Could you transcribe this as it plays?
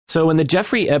So when the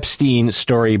Jeffrey Epstein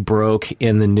story broke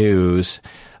in the news,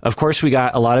 of course, we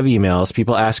got a lot of emails,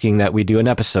 people asking that we do an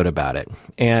episode about it.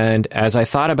 And as I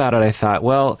thought about it, I thought,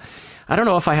 well, I don't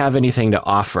know if I have anything to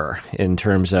offer in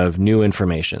terms of new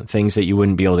information, things that you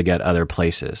wouldn't be able to get other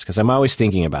places. Because I'm always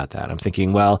thinking about that. I'm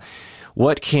thinking, well,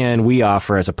 what can we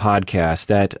offer as a podcast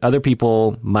that other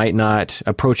people might not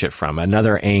approach it from,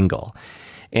 another angle?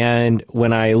 And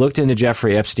when I looked into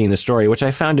Jeffrey Epstein, the story, which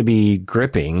I found to be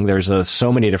gripping, there's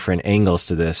so many different angles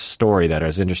to this story that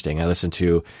is interesting. I listened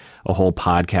to a whole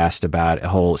podcast about it, a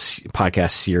whole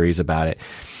podcast series about it.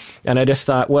 And I just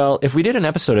thought, well, if we did an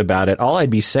episode about it, all I'd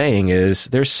be saying is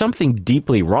there's something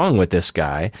deeply wrong with this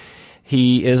guy.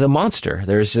 He is a monster.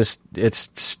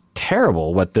 It's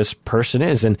terrible what this person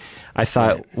is. And I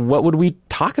thought, what would we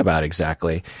talk about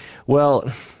exactly?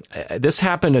 Well, this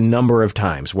happened a number of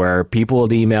times where people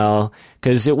would email,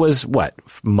 because it was,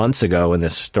 months ago when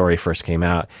this story first came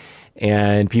out,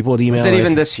 and people would email. Was it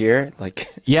even this year?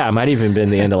 Yeah, it might have even been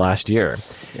the end of last year.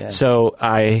 Yeah. So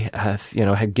I,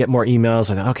 had get more emails.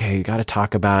 I thought, okay, you got to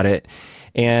talk about it.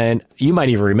 And you might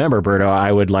even remember, Berto,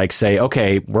 I would say,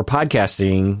 okay, we're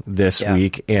podcasting this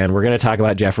week and we're going to talk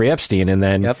about Jeffrey Epstein. And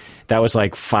then that was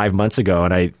 5 months ago.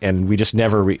 And we just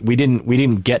never, we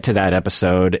didn't get to that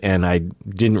episode, and I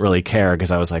didn't really care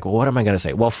because I was like, well, what am I going to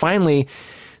say? Well, finally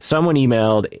someone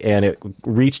emailed and it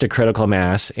reached a critical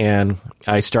mass, and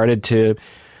I started to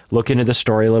look into the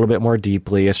story a little bit more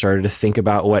deeply. I started to think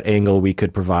about what angle we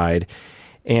could provide.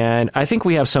 And I think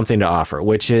we have something to offer,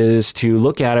 which is to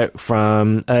look at it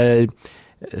from a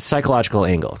psychological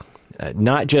angle.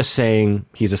 Not just saying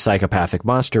he's a psychopathic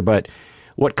monster, but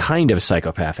what kind of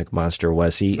psychopathic monster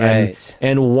was he? Right.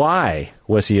 And why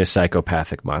was he a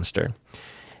psychopathic monster?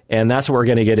 And that's what we're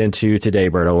going to get into today,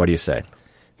 Berto. What do you say?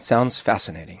 Sounds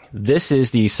fascinating. This is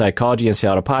the Psychology in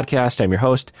Seattle podcast. I'm your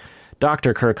host,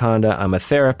 Dr. Kirk Honda. I'm a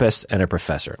therapist and a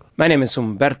professor. My name is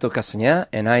Humberto Castañeda,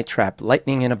 and I trap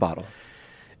lightning in a bottle.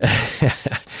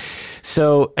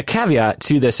 So a caveat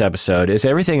to this episode is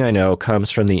everything I know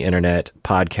comes from the internet,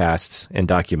 podcasts, and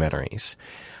documentaries.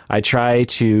 I try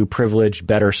to privilege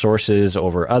better sources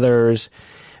over others,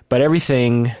 but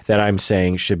everything that I'm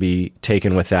saying should be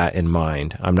taken with that in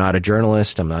mind. I'm not a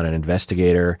journalist. I'm not an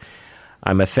investigator.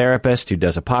 I'm a therapist who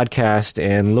does a podcast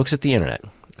and looks at the internet.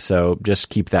 So just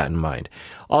keep that in mind.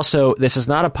 Also, this is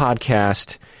not a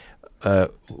podcast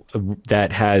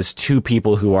that has two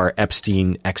people who are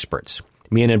Epstein experts.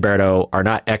 Me and Humberto are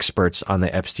not experts on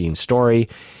the Epstein story.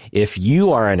 If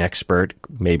you are an expert,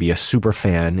 maybe a super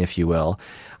fan, if you will,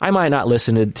 I might not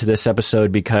listen to this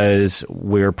episode because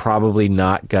we're probably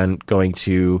not going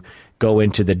to go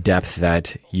into the depth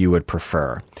that you would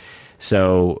prefer.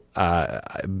 So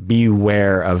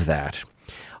beware of that.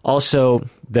 Also,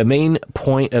 the main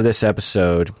point of this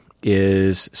episode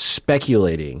is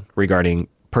speculating regarding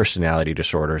personality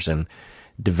disorders and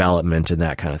development and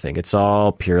that kind of thing. It's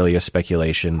all purely a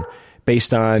speculation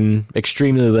based on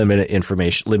extremely limited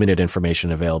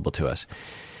information available to us.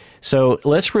 So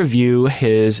let's review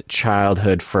his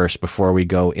childhood first before we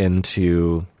go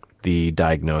into the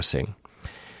diagnosing.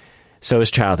 So his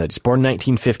childhood. He's born in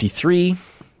 1953,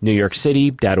 New York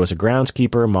City. Dad was a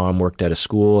groundskeeper. Mom worked at a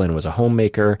school and was a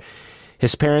homemaker.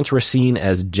 His parents were seen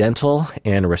as gentle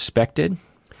and respected.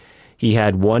 He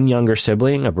had one younger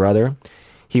sibling, a brother.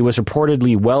 He was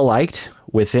reportedly well-liked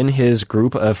within his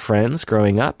group of friends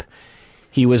growing up.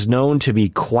 He was known to be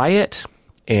quiet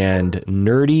and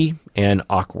nerdy and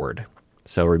awkward.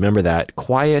 So remember that,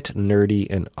 quiet, nerdy,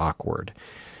 and awkward.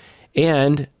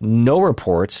 And no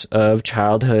reports of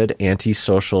childhood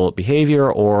antisocial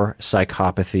behavior or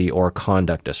psychopathy or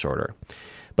conduct disorder.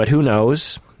 But who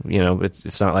knows?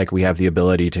 It's not like we have the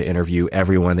ability to interview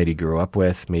everyone that he grew up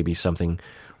with. Maybe something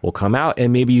will come out,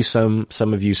 and maybe some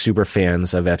of you super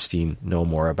fans of Epstein know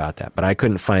more about that. But I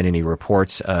couldn't find any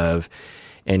reports of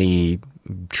any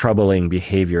troubling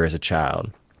behavior as a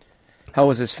child. How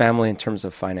was his family in terms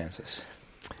of finances?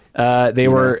 They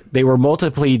were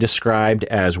multiply described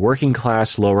as working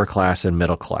class, lower class, and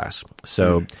middle class.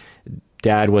 So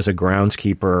Dad was a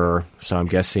groundskeeper, so I'm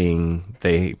guessing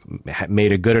they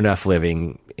made a good enough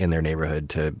living in their neighborhood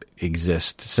to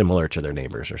exist similar to their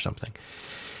neighbors or something.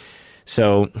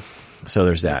 So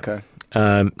there's that.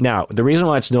 Okay. Now, the reason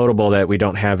why it's notable that we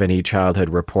don't have any childhood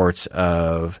reports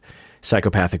of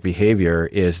psychopathic behavior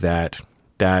is that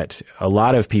a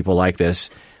lot of people like this,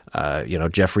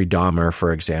 Jeffrey Dahmer,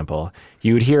 for example,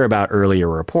 you would hear about earlier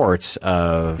reports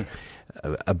of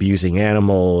abusing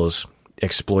animals,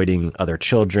 exploiting other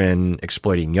children,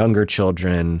 exploiting younger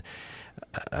children,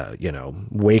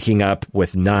 waking up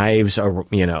with knives,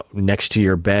 next to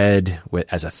your bed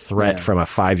as a threat from a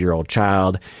 5-year-old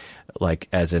child, like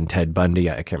as in Ted Bundy.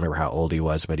 I can't remember how old he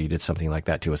was, but he did something like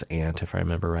that to his aunt, if I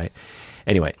remember right.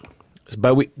 Anyway,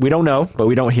 but we don't know, but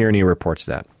we don't hear any reports of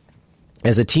that.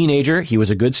 As a teenager, he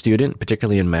was a good student,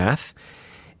 particularly in math.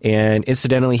 And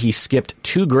incidentally, he skipped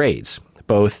 2 grades,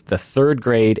 both the 3rd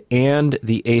grade and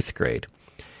the 8th grade.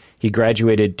 He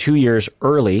graduated 2 years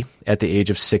early at the age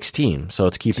of 16. So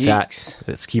let's keep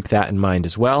that in mind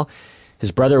as well.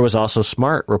 His brother was also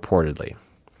smart, reportedly.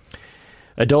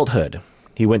 Adulthood.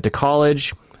 He went to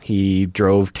college. He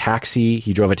drove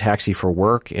a taxi for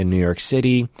work in New York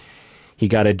City. He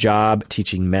got a job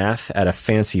teaching math at a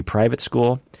fancy private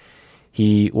school.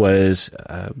 He was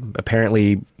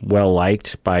apparently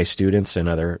well-liked by students and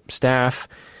other staff,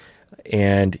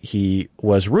 and he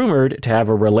was rumored to have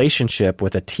a relationship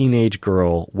with a teenage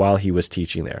girl while he was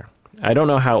teaching there. I don't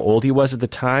know how old he was at the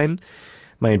time.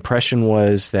 My impression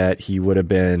was that he would have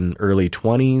been early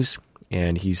 20s,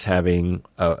 and he's having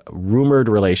a rumored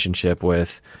relationship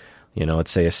with,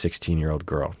 let's say a 16-year-old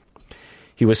girl.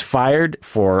 He was fired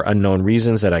for unknown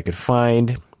reasons that I could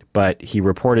find, but he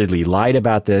reportedly lied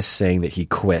about this, saying that he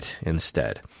quit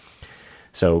instead.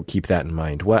 So keep that in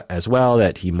mind as well,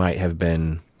 that he might have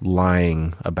been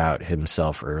lying about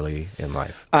himself early in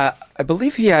life. I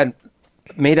believe he had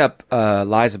made up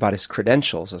lies about his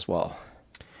credentials as well.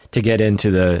 To get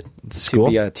into the school?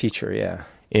 To be a teacher, yeah.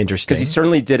 Interesting. Because he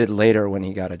certainly did it later when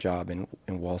he got a job in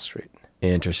Wall Street.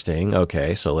 Interesting.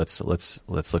 Okay, so let's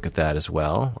look at that as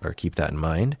well, or keep that in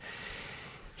mind.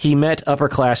 He met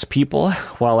upper-class people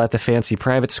while at the fancy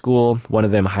private school. One of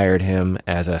them hired him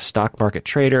as a stock market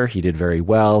trader. He did very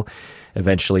well.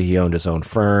 Eventually, he owned his own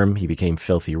firm. He became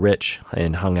filthy rich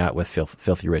and hung out with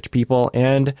filthy rich people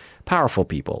and powerful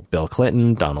people. Bill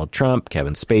Clinton, Donald Trump,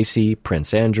 Kevin Spacey,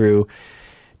 Prince Andrew.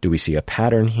 Do we see a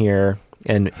pattern here?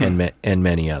 And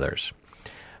many others.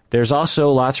 There's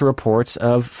also lots of reports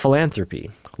of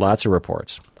philanthropy. Lots of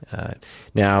reports.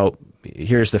 Now,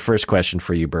 here's the first question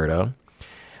for you, Berto.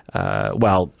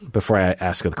 Before I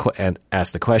ask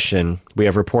the question, we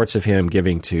have reports of him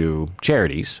giving to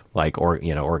charities, like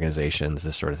organizations,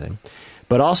 this sort of thing,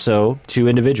 but also to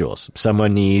individuals.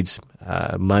 Someone needs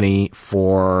money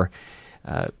for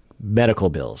medical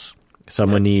bills.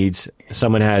 Someone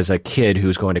has a kid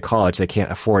who's going to college, they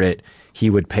can't afford it, he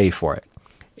would pay for it.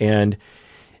 And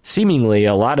seemingly,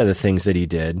 a lot of the things that he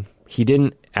did, he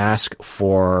didn't ask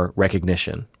for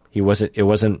recognition. It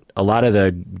wasn't a lot of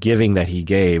the giving that he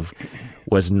gave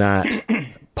was not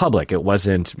public. It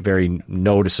wasn't very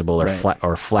noticeable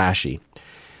or flashy.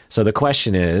 So the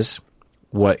question is,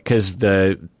 what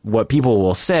people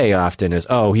will say often is,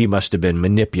 oh, he must have been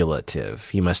manipulative.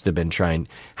 He must have been trying.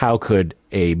 How could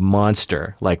a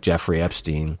monster like Jeffrey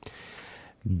Epstein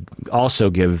also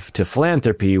give to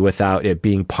philanthropy without it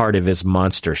being part of his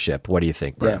monstership? What do you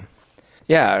think, Brett?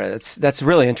 Yeah, that's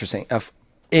really interesting.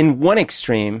 In one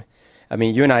extreme, I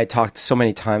mean, you and I talked so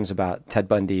many times about Ted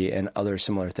Bundy and other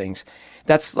similar things.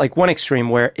 That's like one extreme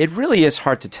where it really is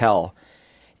hard to tell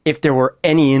if there were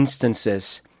any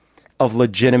instances of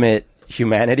legitimate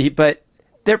humanity, but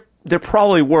there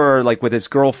probably were, like with his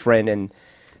girlfriend and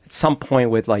at some point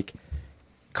with like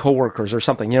coworkers or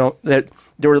something, that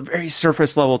there were very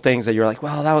surface level things that you're like,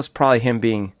 well, that was probably him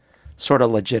being sort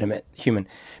of legitimate human.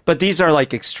 But these are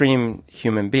like extreme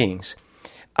human beings.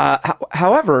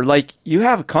 However, like you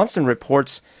have constant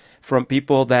reports from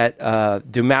people that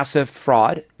do massive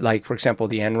fraud, like for example,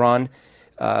 the Enron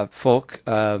folk,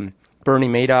 Bernie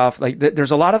Madoff. Like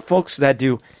there's a lot of folks that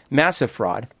do massive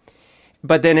fraud,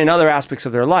 but then in other aspects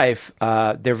of their life,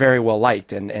 they're very well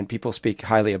liked and people speak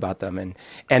highly about them,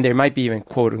 and there might be even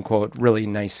quote unquote really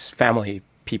nice family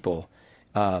people.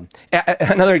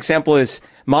 Another example is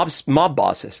mob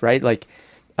bosses, right? Like.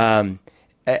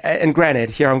 And granted,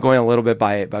 here I'm going a little bit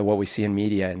by what we see in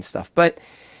media and stuff, but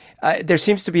there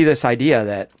seems to be this idea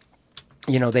that,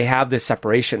 they have this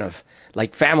separation of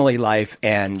like family life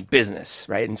and business,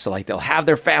 right? And so like they'll have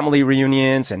their family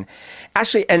reunions and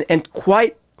actually, and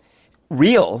quite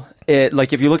real,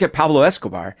 like if you look at Pablo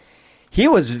Escobar, he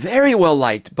was very well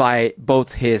liked by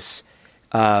both his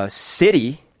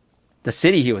city, the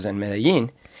city he was in,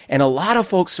 Medellin, and a lot of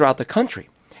folks throughout the country,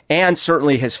 and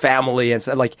certainly his family. And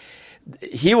so like,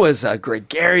 he was a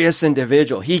gregarious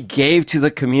individual. He gave to the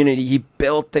community. He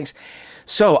built things.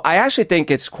 So I actually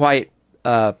think it's quite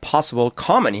possible,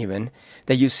 common even,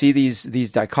 that you see these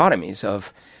dichotomies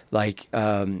of like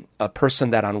a person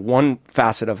that on one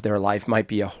facet of their life might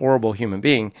be a horrible human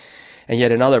being, and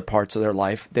yet in other parts of their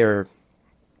life they're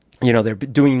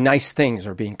doing nice things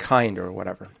or being kind or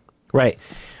whatever. Right.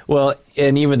 Well,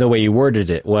 and even the way you worded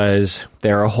it was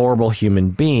they're a horrible human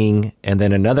being, and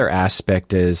then another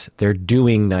aspect is they're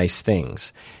doing nice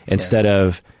things instead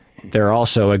of they're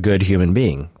also a good human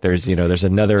being. There's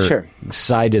another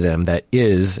side to them that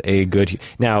is a good.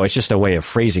 Now it's just a way of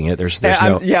phrasing it.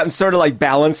 I'm sort of like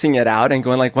balancing it out and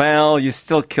going like, well, you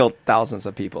still killed thousands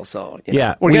of people, so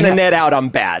we're going to net out on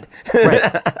bad.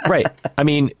 Right. I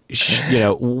mean,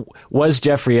 was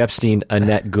Jeffrey Epstein a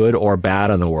net good or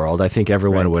bad on the world? I think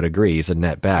everyone would agree he's a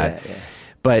net bad. Yeah.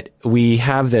 But we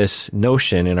have this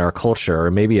notion in our culture, or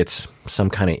maybe it's some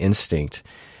kind of instinct,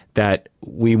 that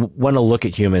we want to look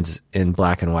at humans in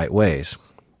black and white ways.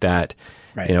 That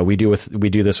we do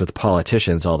this with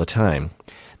politicians all the time.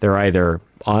 They're either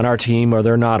on our team or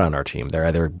they're not on our team. They're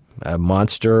either a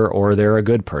monster or they're a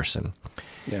good person.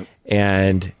 Yep.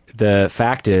 And the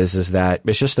fact is that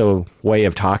it's just a way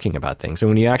of talking about things. And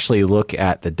when you actually look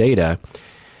at the data,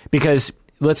 because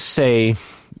let's say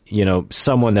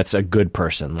someone that's a good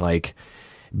person, like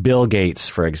Bill Gates,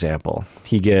 for example,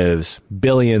 he gives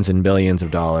billions and billions of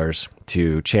dollars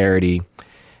to charity,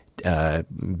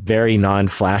 very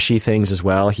non-flashy things as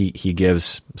well. He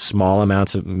gives small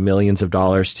amounts of millions of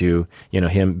dollars to,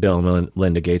 Bill and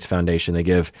Melinda Gates Foundation. They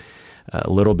give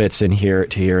little bits in here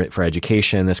for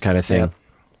education, this kind of thing. Yeah.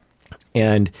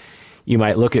 And you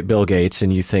might look at Bill Gates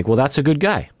and you think, well, that's a good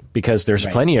guy, because there's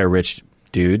plenty of rich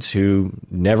dudes who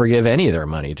never give any of their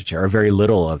money to charity, or very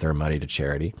little of their money to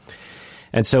charity.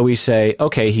 And so we say,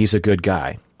 okay, he's a good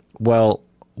guy. Well,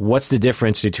 what's the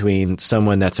difference between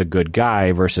someone that's a good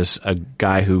guy versus a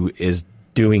guy who is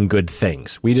doing good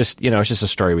things? We just, it's just a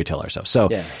story we tell ourselves. So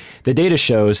the data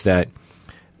shows that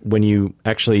when you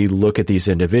actually look at these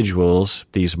individuals,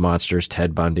 these monsters,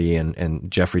 Ted Bundy and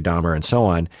Jeffrey Dahmer and so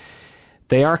on,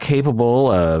 they are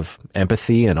capable of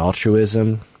empathy and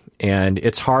altruism, and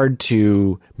it's hard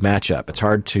to match up. It's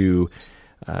hard to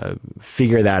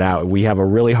figure that out. We have a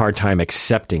really hard time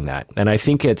accepting that. And I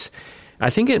think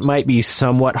it might be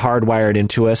somewhat hardwired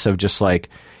into us of just like,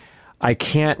 I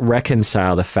can't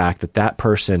reconcile the fact that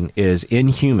person is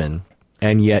inhuman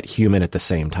and yet human at the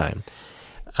same time.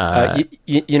 I've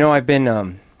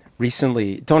been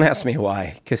recently, don't ask me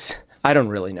why, because I don't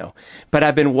really know, but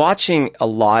I've been watching a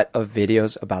lot of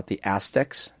videos about the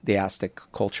Aztecs, the Aztec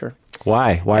culture.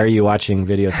 Why? Why are you watching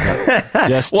videos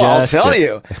about I'll tell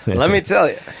you. Let me tell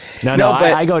you. No,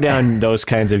 I go down those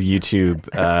kinds of YouTube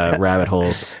rabbit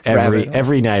holes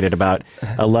every night at about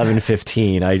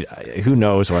 11:15. Who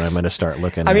knows what I'm going to start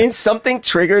looking at. I mean, something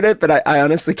triggered it, but I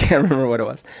honestly can't remember what it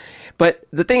was. But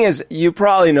the thing is, you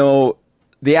probably know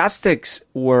the Aztecs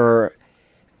were,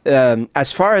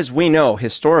 as far as we know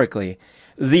historically,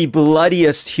 the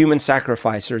bloodiest human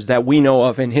sacrificers that we know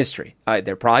of in history.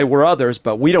 There probably were others,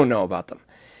 but we don't know about them.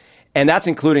 And that's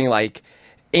including like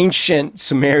ancient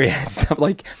Sumeria and stuff.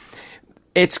 Like,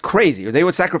 it's crazy. They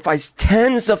would sacrifice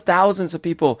tens of thousands of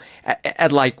people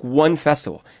at like one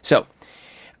festival. So,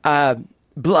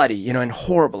 bloody, and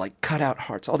horrible, like cut out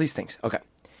hearts, all these things. Okay.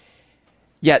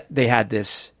 Yet they had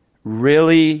this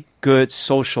really good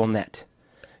social net.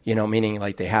 Meaning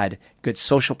like they had good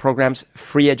social programs,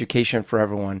 free education for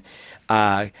everyone,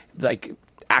 like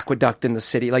aqueduct in the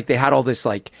city. Like they had all this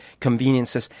like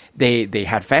conveniences. They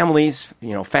had families,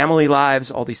 family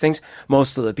lives, all these things.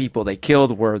 Most of the people they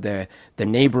killed were the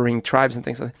neighboring tribes and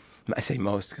things like that. I say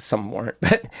most because some weren't.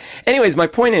 But anyways, my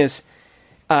point is,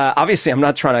 obviously I'm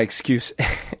not trying to excuse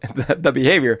the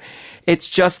behavior. It's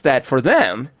just that for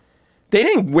them, they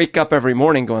didn't wake up every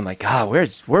morning going like,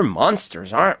 we're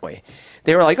monsters, aren't we?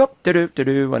 They were like,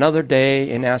 another day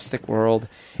in Aztec world.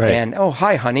 Right. And,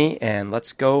 hi, honey, and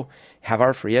let's go have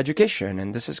our free education,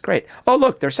 and this is great. Oh,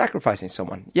 look, they're sacrificing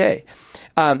someone. Yay.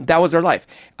 That was their life.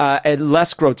 In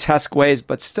less grotesque ways,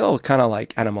 but still kind of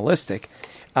like animalistic.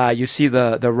 You see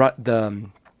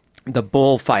the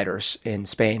bullfighters in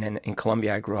Spain and in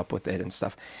Colombia. I grew up with it and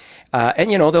stuff. And,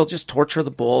 they'll just torture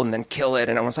the bull and then kill it,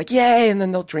 and everyone's like, yay, and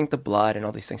then they'll drink the blood and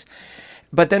all these things.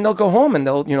 But then they'll go home and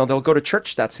they'll go to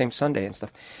church that same Sunday and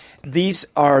stuff. These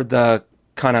are the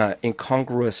kind of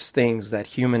incongruous things that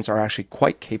humans are actually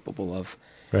quite capable of,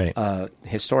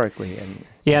 historically.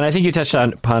 And I think you touched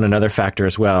upon another factor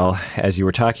as well as you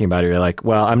were talking about it. You're like,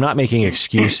 well, I'm not making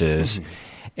excuses.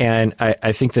 And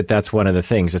I think that's one of the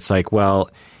things. It's like, well,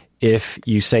 if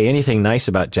you say anything nice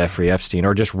about Jeffrey Epstein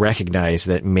or just recognize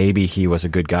that maybe he was a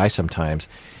good guy sometimes,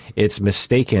 it's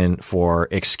mistaken for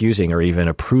excusing or even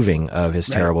approving of his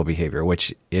terrible behavior,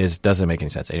 which doesn't make any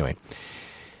sense. Anyway,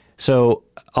 so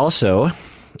also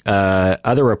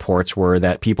other reports were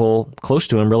that people close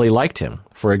to him really liked him.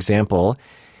 For example,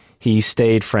 he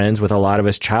stayed friends with a lot of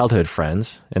his childhood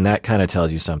friends, and that kind of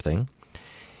tells you something.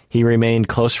 He remained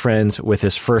close friends with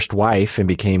his first wife and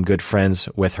became good friends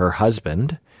with her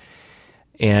husband.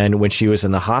 And when she was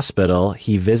in the hospital,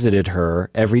 he visited her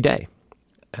every day.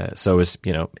 So is,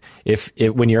 if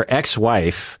when your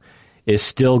ex-wife is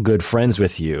still good friends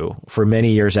with you for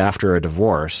many years after a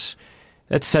divorce,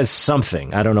 that says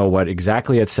something. I don't know what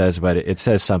exactly it says, but it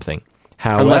says something.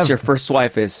 However, unless your first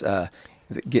wife is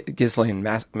Ghislaine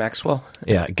Maxwell.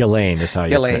 Yeah, Ghislaine is how you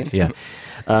Ghislaine. put it.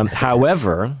 Yeah.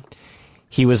 However,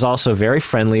 he was also very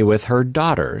friendly with her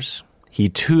daughters. He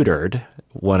tutored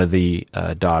one of the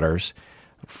daughters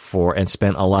and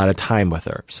spent a lot of time with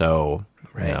her. So,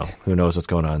 Right. who knows what's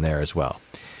going on there as well.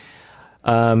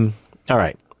 All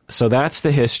right. So that's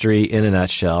the history in a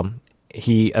nutshell.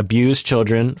 He abused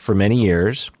children for many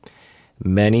years,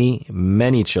 many,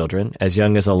 many children, as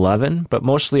young as 11, but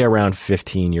mostly around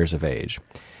 15 years of age.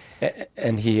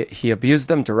 And he abused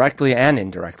them directly and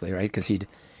indirectly, right? Because he'd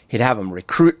have them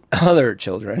recruit other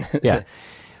children. Yeah.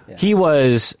 He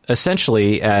was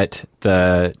essentially at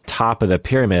the top of the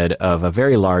pyramid of a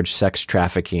very large sex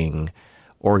trafficking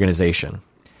organization.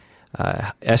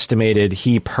 Estimated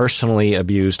he personally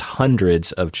abused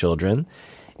hundreds of children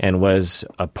and was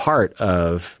a part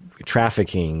of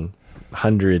trafficking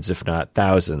hundreds, if not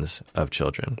thousands, of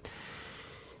children.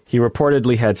 He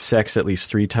reportedly had sex at least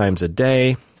 3 times a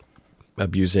day,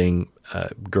 abusing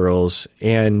girls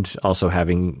and also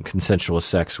having consensual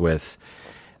sex with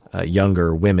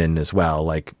younger women as well,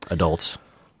 like adults.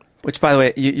 Which, by the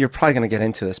way, you're probably going to get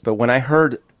into this, but when I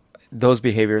heard those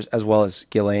behaviors as well as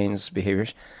Ghislaine's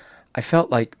behaviors, I felt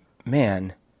like,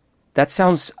 man, that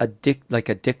sounds like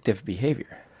addictive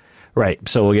behavior. Right.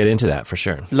 So we'll get into that for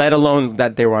sure. Let alone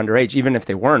that they were underage. Even if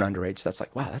they weren't underage, that's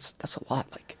like, wow, that's a lot.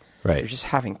 Like, right. They're just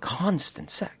having constant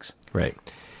sex. Right.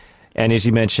 And as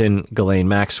you mentioned, Ghislaine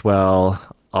Maxwell,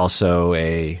 also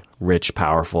a rich,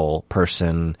 powerful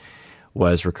person,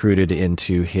 was recruited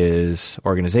into his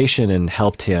organization and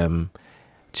helped him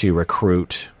to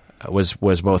recruit, was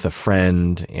both a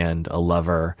friend and a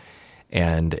lover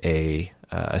and a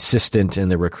assistant in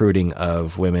the recruiting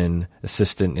of women,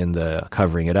 assistant in the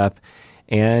covering it up,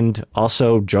 and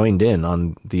also joined in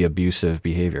on the abusive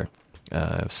behavior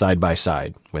side by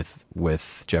side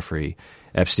with Jeffrey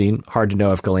Epstein. Hard to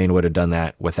know if Ghislaine would have done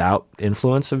that without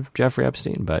influence of Jeffrey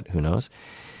Epstein, but who knows.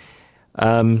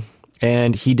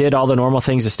 And he did all the normal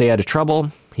things to stay out of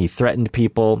trouble. He threatened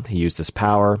people. He used his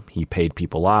power. He paid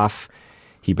people off.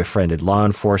 He befriended law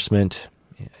enforcement,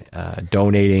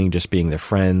 donating, just being their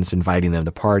friends, inviting them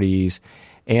to parties,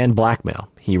 and blackmail.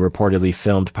 He reportedly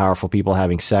filmed powerful people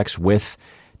having sex with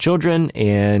children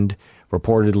and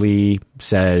reportedly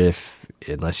said,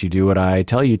 unless you do what I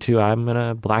tell you to, I'm going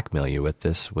to blackmail you with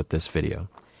this video.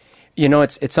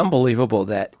 It's unbelievable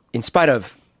that in spite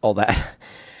of all that,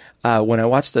 when I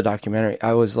watched the documentary,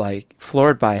 I was like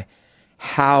floored by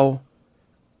how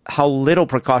little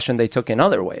precaution they took in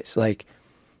other ways. Like,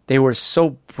 they were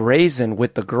so brazen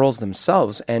with the girls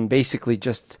themselves and basically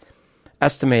just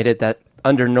estimated that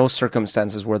under no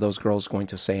circumstances were those girls going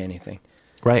to say anything.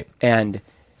 Right. And,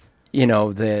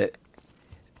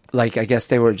 I guess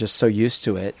they were just so used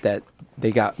to it that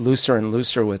they got looser and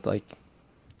looser with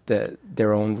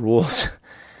their own rules.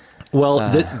 Well,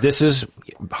 this is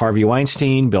Harvey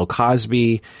Weinstein, Bill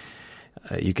Cosby,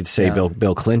 you could say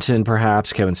Bill Clinton,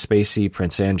 perhaps, Kevin Spacey,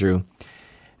 Prince Andrew.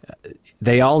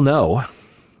 They all know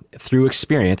through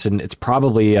experience, and it's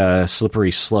probably a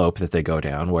slippery slope that they go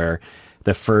down, where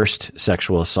the first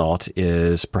sexual assault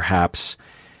is perhaps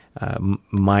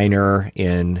minor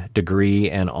in degree,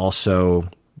 and also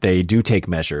they do take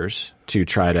measures to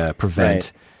try to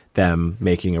prevent them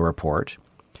making a report.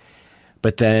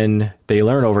 But then they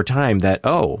learn over time that,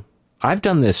 I've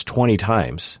done this 20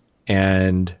 times,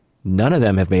 and none of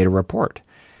them have made a report.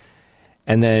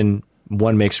 And then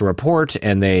one makes a report,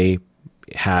 and they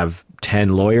have 10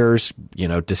 lawyers,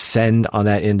 descend on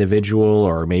that individual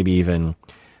or maybe even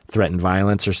threaten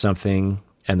violence or something.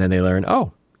 And then they learn,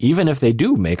 even if they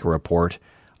do make a report,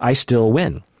 I still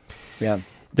win. Yeah.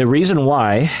 The reason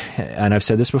why, and I've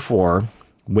said this before,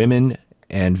 women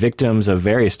and victims of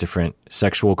various different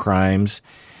sexual crimes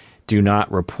do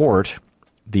not report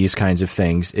these kinds of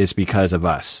things is because of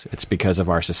us. It's because of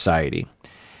our society.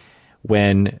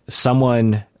 When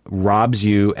someone robs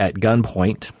you at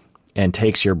gunpoint and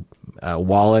takes your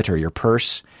wallet or your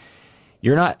purse,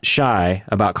 you're not shy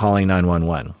about calling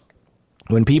 911.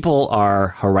 When people are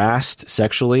harassed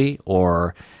sexually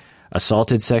or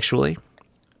assaulted sexually,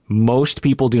 most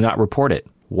people do not report it.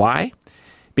 Why?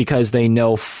 Because they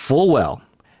know full well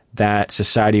that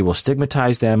society will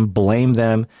stigmatize them, blame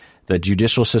them. The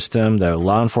judicial system, the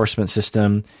law enforcement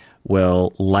system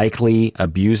will likely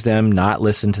abuse them, not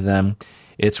listen to them.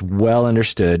 It's well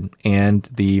understood, and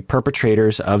the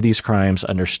perpetrators of these crimes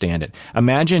understand it.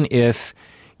 Imagine if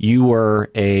you were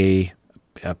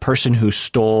a person who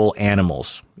stole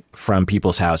animals from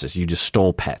people's houses. You just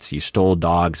stole pets. You stole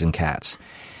dogs and cats.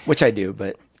 Which I do,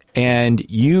 but... And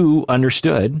you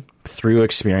understood through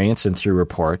experience and through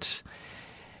reports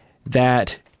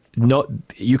that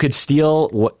you could steal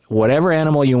whatever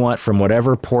animal you want from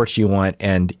whatever porch you want,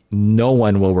 and no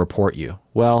one will report you.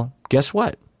 Well, guess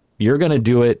what? You're going to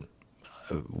do it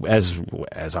as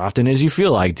often as you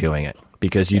feel like doing it,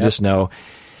 because you just know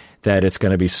that it's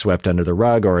going to be swept under the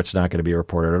rug, or it's not going to be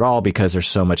reported at all because there's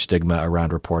so much stigma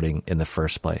around reporting in the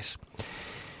first place.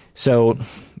 So,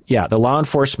 yeah, the law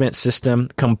enforcement system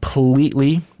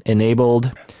completely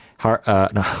enabled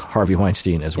Harvey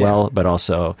Weinstein as well, but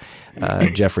also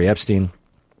Jeffrey Epstein.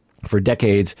 For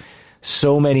decades,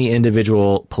 so many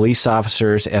individual police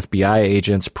officers, FBI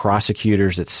agents,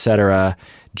 prosecutors, etc.,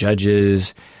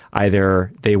 judges,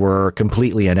 either they were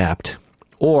completely inept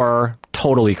or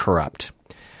totally corrupt.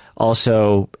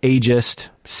 Also, ageist,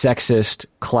 sexist,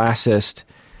 classist,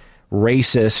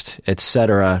 racist,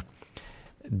 etc.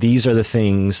 These are the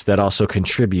things that also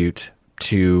contribute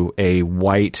to a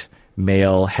white,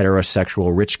 male,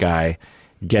 heterosexual, rich guy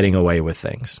getting away with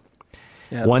things.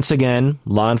 Yep. Once again,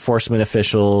 law enforcement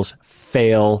officials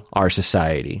fail our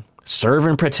society. Serve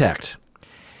and protect.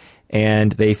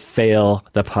 And they fail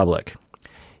the public.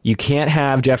 You can't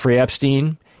have Jeffrey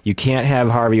Epstein. You can't have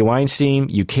Harvey Weinstein.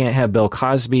 You can't have Bill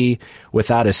Cosby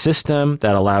without a system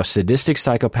that allows sadistic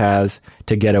psychopaths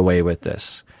to get away with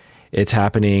this. It's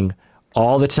happening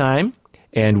all the time,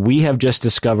 and we have just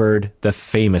discovered the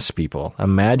famous people.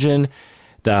 Imagine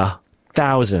the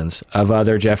thousands of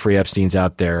other Jeffrey Epsteins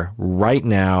out there right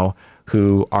now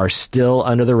who are still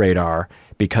under the radar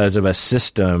because of a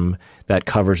system that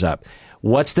covers up.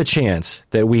 What's the chance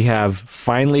that we have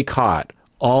finally caught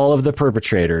all of the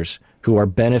perpetrators who are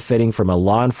benefiting from a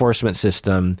law enforcement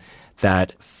system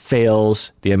that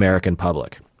fails the American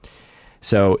public?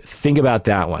 So think about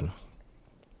that one.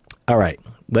 All right,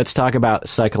 let's talk about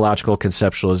psychological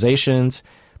conceptualizations.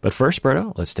 But first,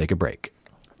 Berto, let's take a break.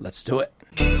 Let's do it.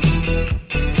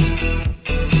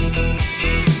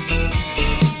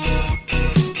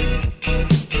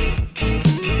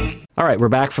 All right, we're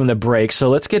back from the break. So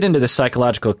let's get into the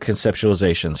psychological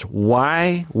conceptualizations.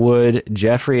 Why would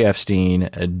Jeffrey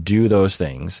Epstein do those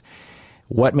things?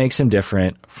 What makes him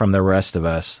different from the rest of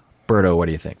us? Berto, what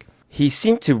do you think? He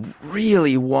seemed to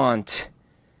really want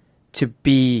to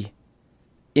be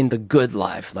in the good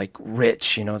life, like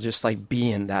rich, just like be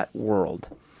in that world.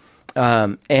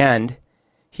 And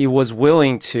he was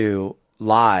willing to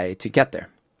lie to get there.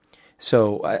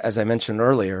 So as I mentioned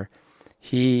earlier,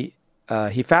 he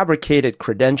fabricated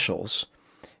credentials,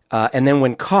 and then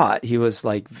when caught, he was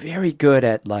like very good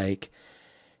at like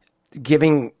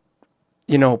giving,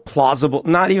 plausible,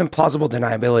 not even plausible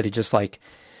deniability, just like,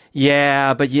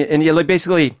 yeah, but like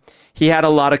basically he had a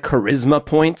lot of charisma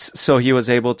points, so he was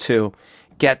able to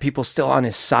get people still on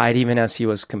his side, even as he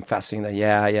was confessing that,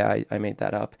 I made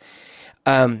that up.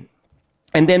 And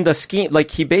then the scheme, like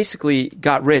he basically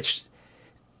got rich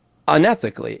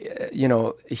unethically.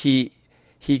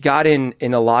 He got in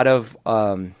a lot of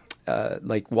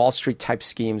like Wall Street type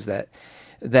schemes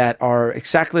that are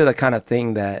exactly the kind of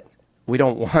thing that we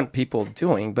don't want people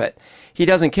doing, but he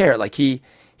doesn't care. Like he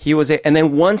was, and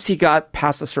then once he got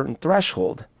past a certain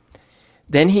threshold,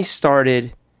 then he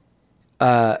started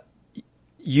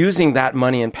using that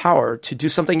money and power to do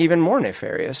something even more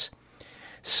nefarious.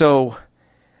 So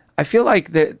I feel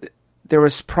like there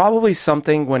was probably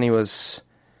something when he was,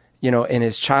 in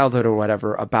his childhood or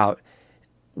whatever, about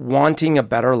wanting a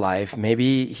better life.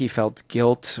 Maybe he felt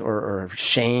guilt or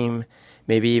shame.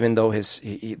 Maybe even though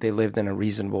they lived in a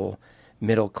reasonable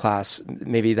middle class,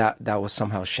 maybe that was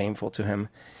somehow shameful to him.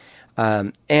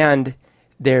 And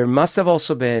there must have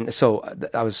also been, so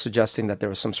I was suggesting that there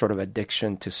was some sort of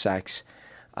addiction to sex.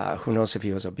 Who knows if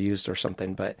he was abused or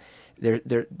something, but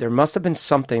there must have been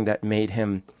something that made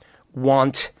him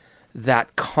want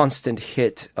that constant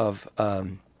hit of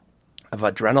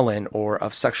adrenaline or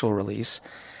of sexual release.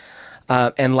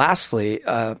 And lastly,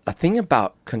 a thing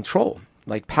about control,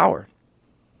 like power.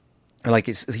 Like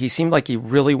he seemed like he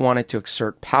really wanted to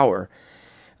exert power,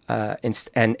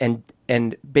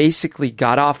 and basically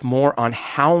got off more on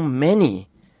how many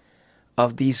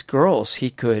of these girls he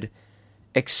could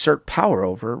exert power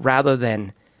over, rather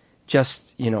than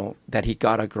just that he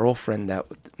got a girlfriend that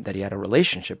he had a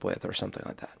relationship with or something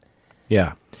like that.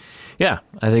 Yeah,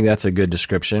 I think that's a good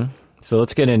description. So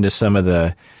let's get into some of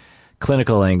the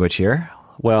clinical language here.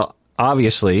 Well,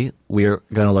 obviously, we're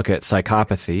going to look at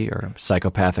psychopathy or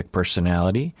psychopathic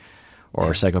personality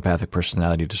or psychopathic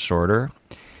personality disorder.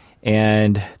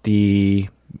 And the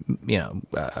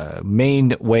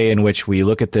main way in which we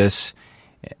look at this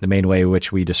the main way in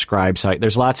which we describe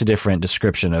there's lots of different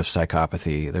description of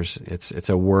psychopathy. It's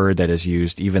a word that is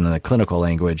used even in the clinical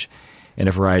language in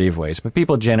a variety of ways, but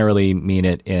people generally mean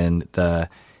it in the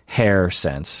Hare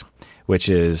sense, which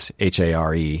is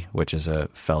Hare, which is a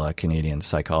fellow Canadian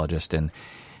psychologist, and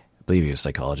I believe he was a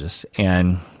psychologist.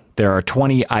 And there are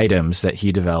 20 items that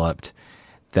he developed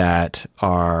that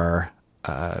are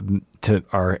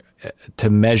to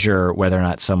measure whether or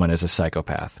not someone is a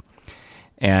psychopath.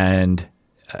 And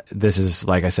this is,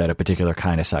 like I said, a particular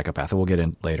kind of psychopath. We'll get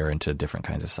in later into different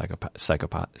kinds of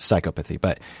psychopathy,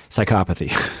 but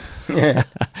psychopathy,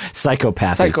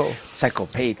 psychopathy.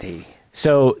 Psychopathy.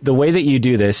 So the way that you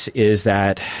do this is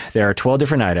that there are 12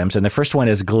 different items, and the first one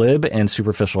is glib and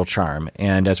superficial charm.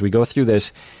 And as we go through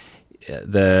this,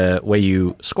 the way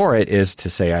you score it is to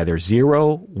say either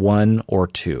 0, 1, or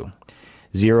 2.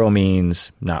 0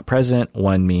 means not present,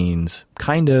 1 means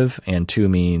kind of, and 2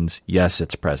 means yes,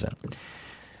 it's present.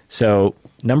 So,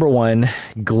 number 1,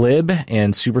 glib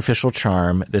and superficial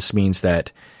charm. This means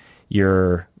that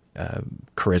you're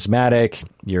charismatic,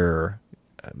 you're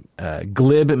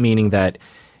glib, meaning that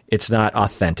it's not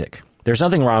authentic. There's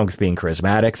nothing wrong with being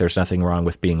charismatic. There's nothing wrong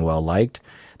with being well-liked.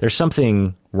 There's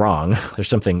something wrong. There's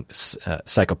something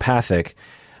psychopathic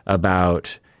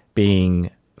about being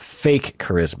fake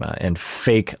charisma and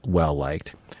fake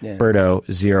well-liked. Yeah.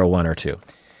 Berto, 0, 1, or 2.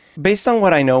 Based on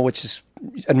what I know, which is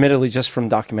admittedly just from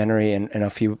documentary and a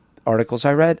few articles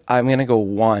I read, I'm going to go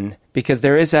 1 because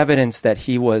there is evidence that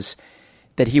he would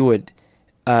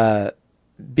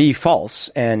be false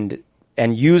and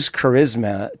use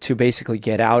charisma to basically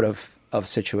get out of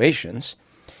situations.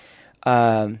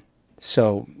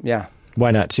 So yeah.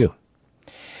 Why not 2?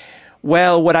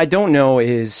 Well, what I don't know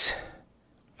is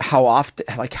how often,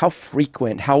 like how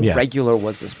frequent, how regular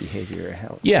was this behavior?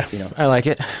 I like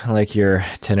it. I like your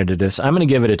tentativeness. I'm going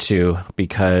to give it a 2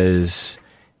 because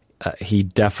he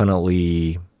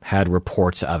definitely had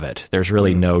reports of it. There's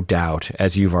really no doubt,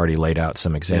 as you've already laid out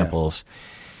some examples,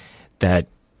 that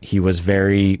he was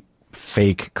very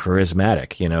fake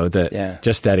charismatic.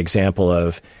 Just that example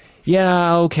of,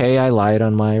 okay, I lied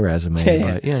on my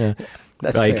resume, but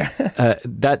that's like fair.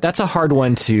 That's a hard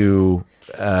one to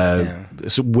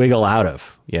wiggle out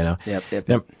of, Yep.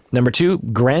 Number 2,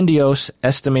 grandiose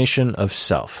estimation of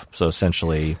self. So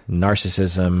essentially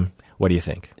narcissism. What do you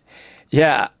think?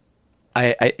 Yeah,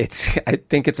 I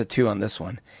think it's a 2 on this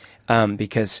one,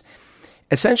 because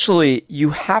essentially you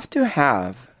have to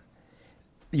have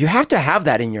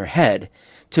that in your head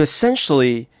to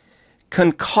essentially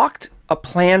concoct a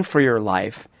plan for your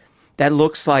life that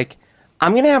looks like,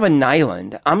 I'm going to have an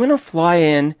island. I'm going to fly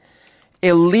in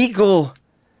illegal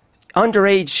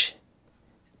underage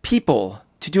people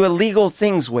to do illegal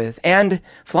things with, and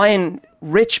fly in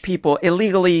rich people,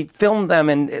 illegally film them,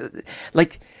 and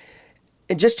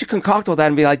just to concoct all that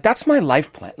and be like, that's my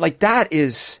life plan. Like, that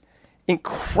is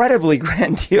incredibly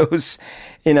grandiose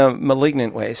in a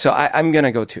malignant way. So I'm going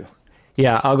to go 2.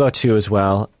 Yeah, I'll go 2 as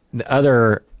well. The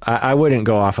other, I wouldn't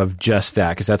go off of just that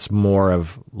because that's more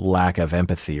of lack of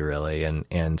empathy, really,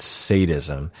 and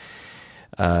sadism.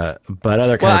 But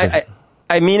other kinds of...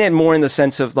 I mean it more in the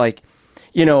sense of like,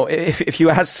 if you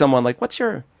ask someone like, what's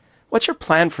your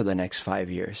plan for the next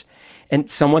 5 years? And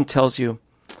someone tells you,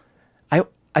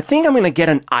 I think I'm going to get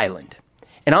an island.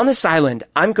 And on this island,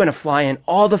 I'm going to fly in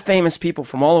all the famous people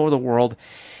from all over the world,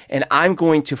 and I'm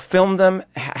going to film them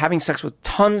having sex with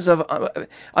tons of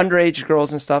underage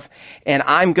girls and stuff, and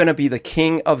I'm going to be the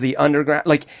king of the underground.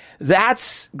 Like,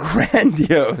 that's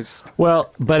grandiose.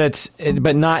 Well, but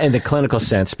not in the clinical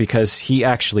sense, because he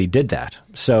actually did that.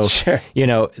 So, sure.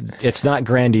 It's not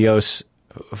grandiose,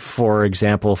 for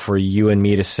example, for you and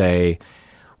me to say,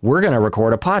 we're going to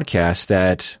record a podcast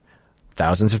that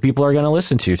thousands of people are going to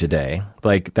listen to today.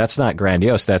 Like, that's not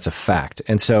grandiose. That's a fact.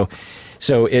 And so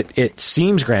it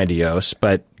seems grandiose,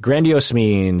 but grandiose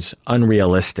means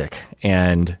unrealistic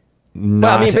and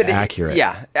not accurate.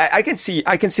 I can see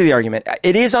the argument.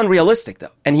 It is unrealistic,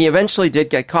 though. And he eventually did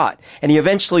get caught. And he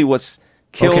eventually was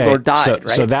killed or died,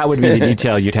 right? So that would be the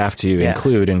detail you'd have to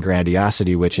include in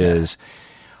grandiosity, which is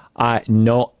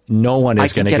no one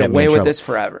is going to get away with this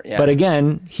forever. Yeah. But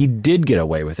again, he did get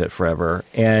away with it forever,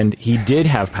 and he did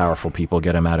have powerful people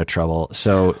get him out of trouble.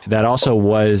 So that also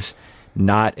was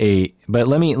not a. But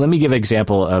let me give an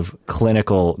example of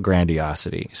clinical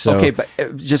grandiosity. So, okay, but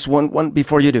just one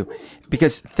before you do,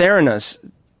 because Theranos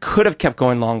could have kept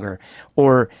going longer,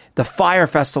 or the Fire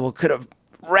Festival could have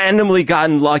randomly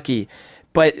gotten lucky,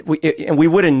 but we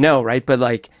wouldn't know, right? But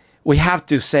like, we have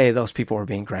to say those people were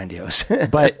being grandiose.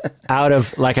 But out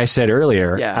of, like I said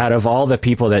earlier, out of all the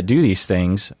people that do these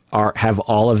things, have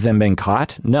all of them been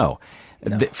caught? No.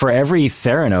 For every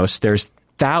Theranos, there's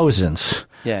thousands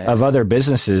of other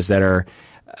businesses that are,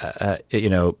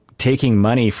 taking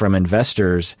money from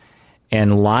investors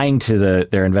and lying to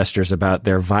their investors about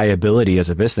their viability as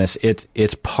a business.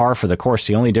 It's par for the course.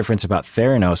 The only difference about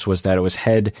Theranos was that it was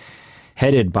headed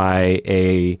by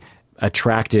a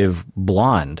attractive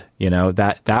blonde.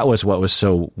 That was what was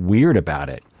so weird about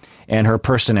it. And her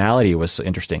personality was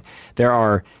interesting. There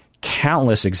are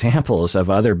countless examples of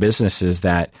other businesses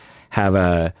that have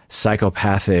a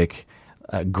psychopathic,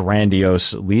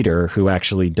 grandiose leader who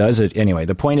actually does it. Anyway,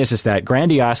 the point is that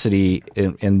grandiosity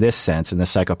in this sense, in the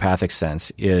psychopathic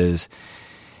sense, is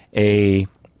a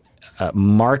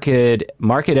market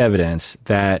evidence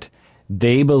that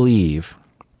they believe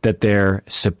that they're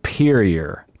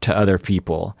superior to other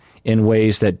people in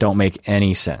ways that don't make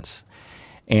any sense,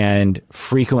 and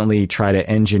frequently try to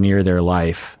engineer their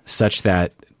life such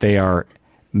that they are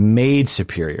made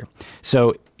superior.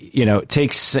 So,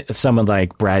 take someone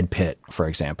like Brad Pitt, for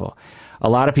example. A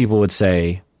lot of people would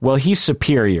say, well, he's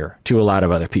superior to a lot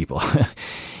of other people.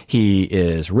 He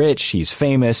is rich, he's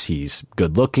famous, he's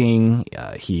good looking,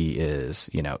 he is,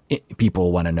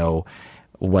 people want to know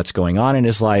what's going on in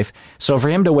his life. So for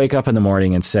him to wake up in the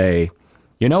morning and say,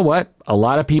 you know what, a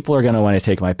lot of people are going to want to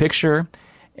take my picture,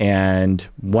 and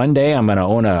one day I'm going to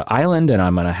own an island and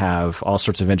I'm going to have all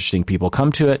sorts of interesting people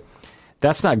come to it.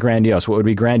 That's not grandiose. What would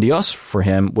be grandiose for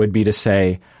him would be to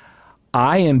say,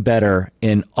 I am better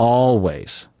in all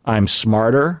ways. I'm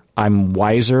smarter, I'm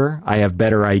wiser, I have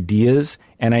better ideas,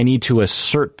 and I need to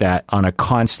assert that on a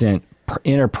constant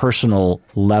interpersonal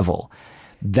level.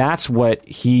 That's what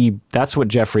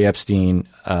Jeffrey Epstein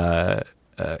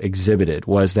exhibited,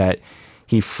 was that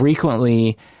he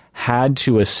frequently had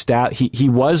to establish, he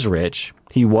was rich,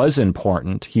 he was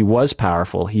important, he was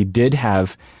powerful, he did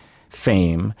have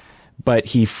fame, but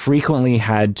he frequently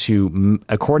had to,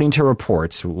 according to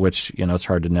reports, which, it's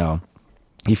hard to know,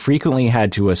 he frequently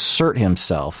had to assert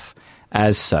himself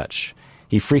as such.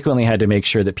 He frequently had to make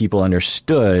sure that people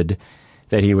understood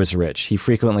that he was rich. He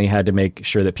frequently had to make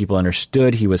sure that people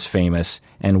understood he was famous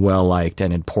and well-liked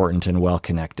and important and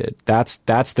well-connected. That's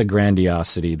the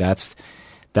grandiosity. That's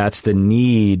the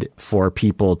need for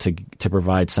people to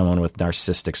provide someone with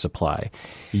narcissistic supply.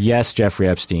 Yes, Jeffrey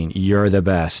Epstein, you're the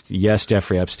best. Yes,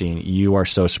 Jeffrey Epstein, you are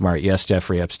so smart. Yes,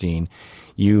 Jeffrey Epstein,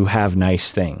 you have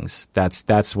nice things.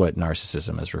 That's what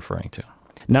narcissism is referring to.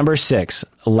 Number 6,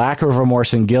 lack of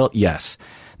remorse and guilt. Yes.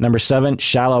 Number 7,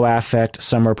 shallow affect.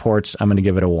 Some reports, I'm going to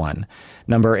give it a 1.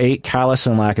 Number 8, callous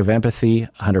and lack of empathy.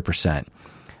 100%.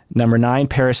 Number 9,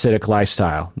 parasitic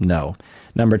lifestyle. No.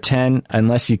 Number 10,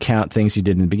 unless you count things he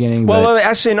did in the beginning. Well,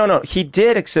 actually, no. He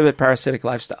did exhibit parasitic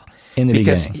lifestyle. In the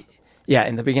beginning.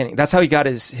 In the beginning. That's how he got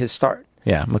his start.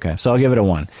 Yeah, okay. So I'll give it a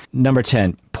 1. Number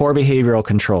 10, poor behavioral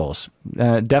controls.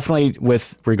 Definitely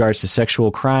with regards to sexual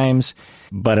crimes,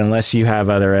 but unless you have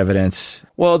other evidence.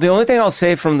 Well, the only thing I'll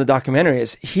say from the documentary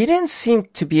is he didn't seem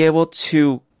to be able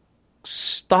to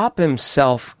stop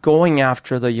himself going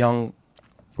after the young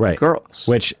girls.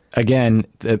 Which, again,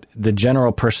 the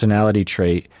general personality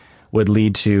trait would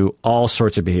lead to all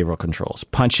sorts of behavioral controls.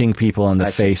 Punching people in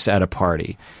the face at a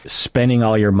party, spending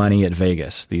all your money at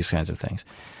Vegas, these kinds of things.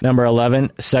 Number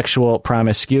 11, sexual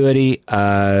promiscuity.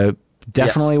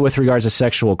 Definitely with regards to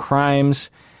sexual crimes.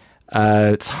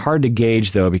 It's hard to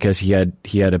gauge, though, because he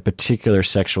had a particular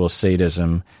sexual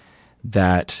sadism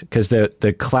that, because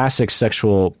the classic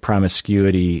sexual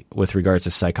promiscuity with regards to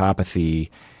psychopathy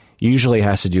usually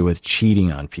has to do with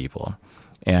cheating on people.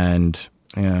 And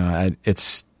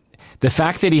it's the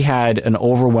fact that he had an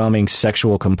overwhelming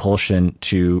sexual compulsion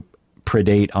to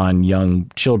predate on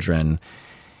young children.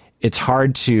 It's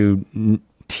hard to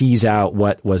tease out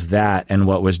what was that and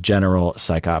what was general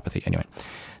psychopathy. Anyway,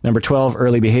 number 12,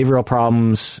 early behavioral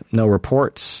problems, no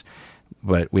reports,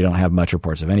 but we don't have much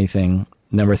reports of anything.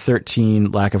 Number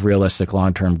 13, lack of realistic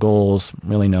long-term goals,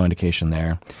 really no indication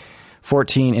there.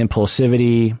 14,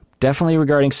 impulsivity, definitely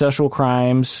regarding sexual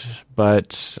crimes,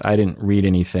 but I didn't read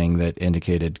anything that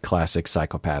indicated classic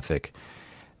psychopathic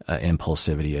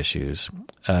impulsivity issues.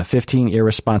 15,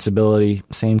 irresponsibility,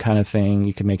 same kind of thing.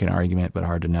 You can make an argument, but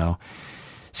hard to know.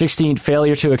 16,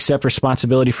 failure to accept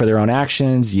responsibility for their own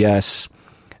actions. Yes.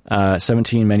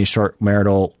 17, many short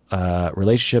marital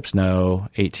relationships. No.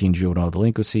 18, juvenile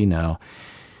delinquency. No.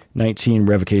 19,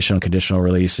 revocation on conditional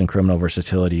release and criminal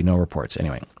versatility. No reports.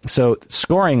 Anyway, so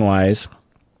scoring-wise,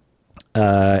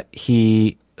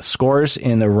 he scores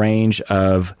in the range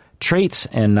of traits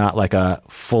and not like a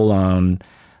full-on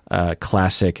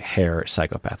classic hair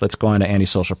psychopath. Let's go on to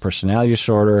antisocial personality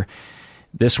disorder.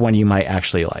 This one you might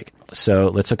actually like. So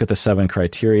let's look at the 7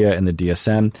 criteria in the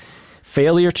DSM.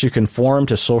 Failure to conform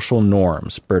to social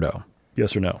norms. Berto,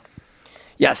 yes or no?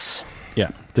 Yes.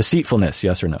 Yeah. Deceitfulness,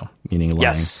 yes or no? Meaning lying.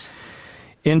 Yes.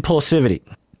 Impulsivity.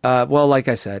 Well, like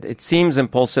I said, it seems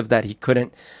impulsive that he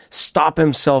couldn't stop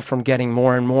himself from getting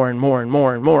more and more and more and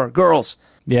more and more girls.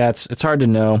 Yeah, it's hard to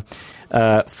know.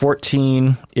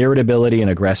 14, irritability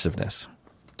and aggressiveness.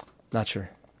 Not sure.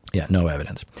 Yeah, no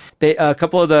evidence. A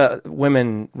couple of the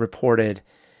women reported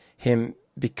him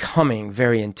becoming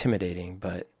very intimidating,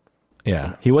 but...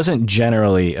 Yeah, he wasn't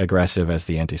generally aggressive as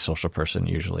the antisocial person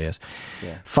usually is.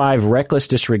 Yeah. 5, reckless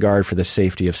disregard for the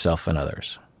safety of self and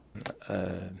others.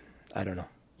 I don't know.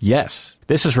 Yes,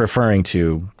 this is referring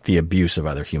to the abuse of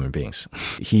other human beings.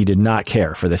 He did not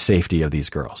care for the safety of these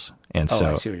girls. And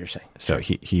so, I see what you're saying. So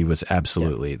he was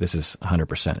absolutely, this is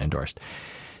 100% endorsed.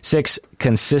 6,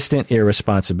 consistent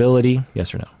irresponsibility.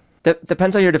 Yes or no?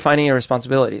 Depends how you're defining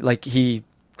irresponsibility. Like, he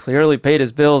clearly paid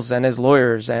his bills and his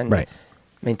lawyers and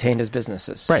maintained his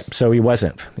businesses. Right. So he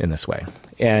wasn't in this way.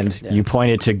 And you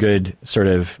pointed to good sort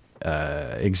of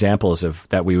examples of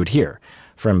that we would hear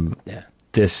from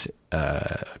this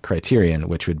criterion,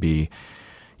 which would be,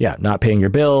 not paying your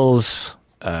bills,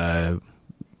 I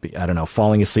don't know,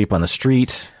 falling asleep on the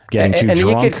street, getting too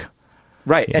drunk.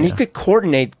 And he could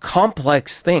coordinate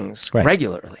complex things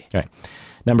regularly. Right.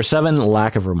 Number 7,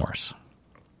 lack of remorse.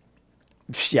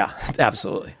 Yeah,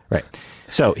 absolutely. Right.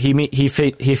 So he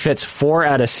fits 4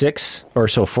 out of 6, or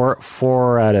so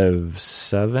 4 out of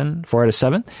 7,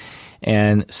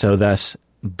 and so thus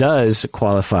does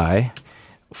qualify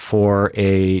for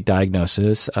a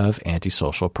diagnosis of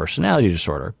antisocial personality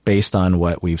disorder based on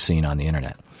what we've seen on the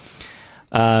internet.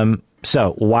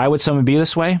 So why would someone be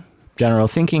this way? General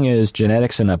thinking is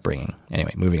genetics and upbringing.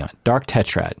 Anyway, moving on. Dark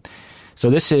tetrad. So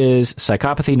this is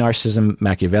psychopathy, narcissism,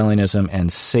 Machiavellianism,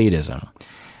 and sadism.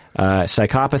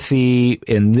 Psychopathy,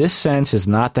 in this sense, is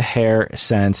not the hair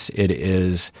sense. It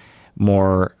is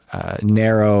more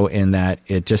narrow in that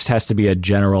it just has to be a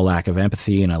general lack of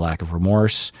empathy and a lack of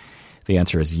remorse. The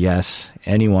answer is yes.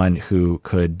 Anyone who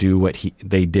could do what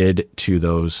they did to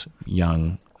those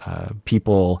young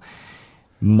people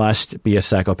must be a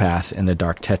psychopath in the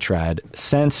dark tetrad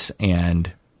sense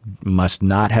and must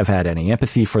not have had any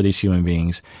empathy for these human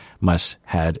beings, must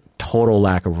had total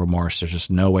lack of remorse. There's just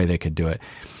no way they could do it.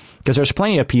 Because there's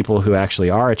plenty of people who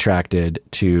actually are attracted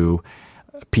to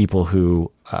people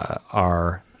who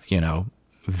are,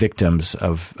 victims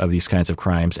of these kinds of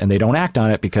crimes, and they don't act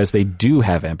on it because they do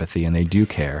have empathy and they do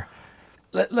care.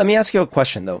 Let me ask you a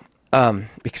question, though,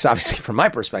 because obviously from my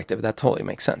perspective, that totally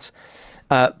makes sense.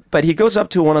 But he goes up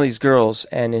to one of these girls,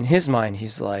 and in his mind,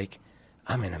 he's like,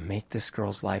 I'm going to make this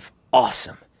girl's life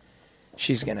awesome.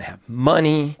 She's going to have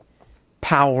money,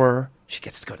 power. She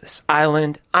gets to go to this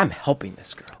island. I'm helping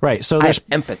this girl. Right. So I have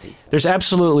empathy. There's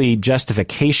absolutely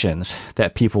justifications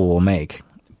that people will make,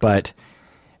 but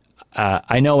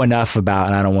I know enough about,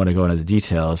 and I don't want to go into the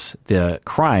details, the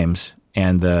crimes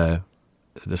and the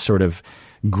sort of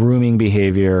grooming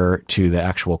behavior to the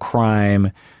actual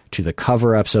crime, to the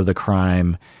cover-ups of the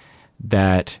crime,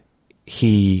 that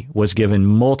he was given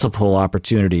multiple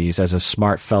opportunities as a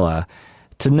smart fella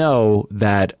to know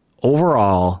that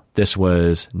overall this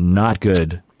was not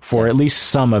good for at least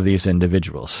some of these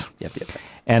individuals. Yep.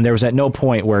 And there was at no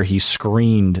point where he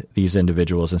screened these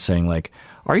individuals and saying, like,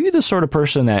 are you the sort of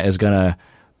person that is going to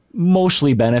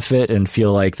mostly benefit and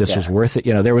feel like this was worth it?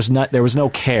 There was no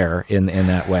care in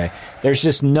that way. There's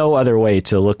just no other way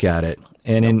to look at it.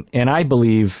 And I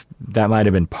believe that might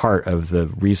have been part of the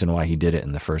reason why he did it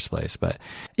in the first place. But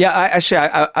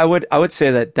I would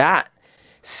say that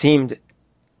seemed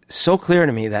so clear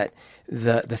to me that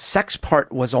the sex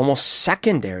part was almost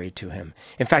secondary to him.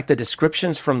 In fact, the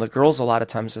descriptions from the girls a lot of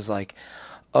times is like,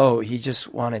 oh, he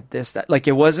just wanted this, that. Like,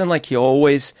 it wasn't like he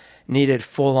always needed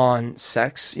full-on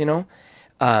sex,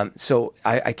 So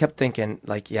I kept thinking,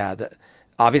 like,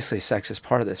 obviously sex is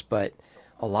part of this, but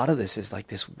a lot of this is like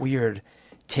this weird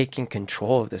taking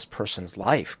control of this person's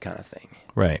life kind of thing.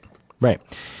 Right.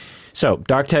 So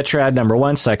dark tetrad, number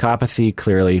 1, psychopathy,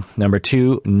 clearly. Number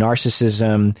 2,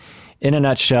 narcissism. In a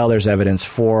nutshell, there's evidence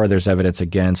for, there's evidence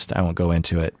against. I won't go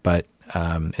into it, but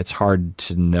it's hard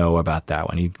to know about that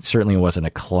one. He certainly wasn't a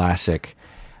classic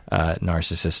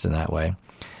narcissist in that way.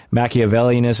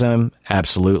 Machiavellianism,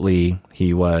 absolutely.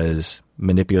 He was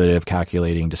manipulative,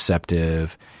 calculating,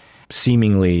 deceptive,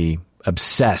 seemingly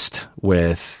obsessed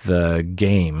with the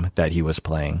game that he was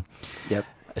playing. Yep.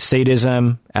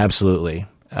 Sadism, absolutely.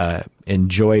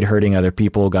 Enjoyed hurting other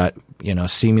people,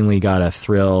 seemingly got a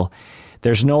thrill.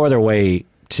 There's no other way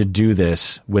to do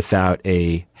this without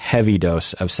a heavy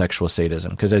dose of sexual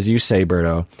sadism. Because as you say,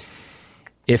 Berto,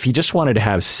 if he just wanted to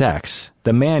have sex,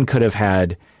 the man could have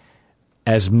had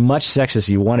as much sex as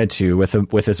he wanted to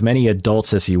with as many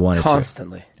adults as he wanted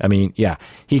constantly. to. I mean, yeah,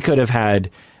 he could have had.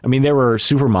 I mean, there were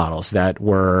supermodels that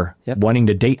were wanting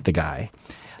to date the guy.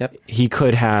 Yep. He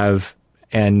could have,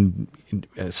 and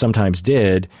sometimes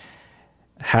did,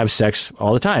 have sex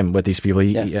all the time with these people.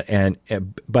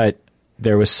 But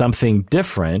there was something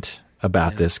different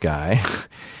about this guy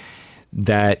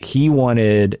that he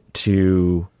wanted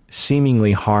to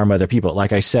seemingly harm other people.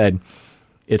 Like I said,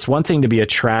 it's one thing to be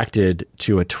attracted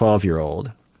to a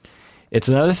 12-year-old. It's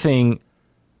another thing.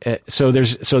 So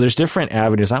there's different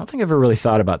avenues. I don't think I've ever really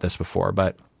thought about this before,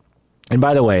 but, and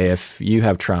by the way, if you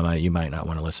have trauma, you might not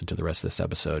want to listen to the rest of this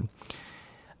episode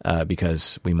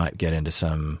because we might get into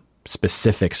some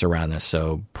specifics around this.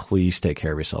 So please take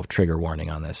care of yourself. Trigger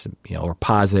warning on this, or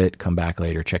pause it, come back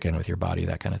later, check in with your body,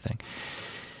 that kind of thing.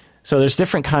 So there's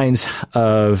different kinds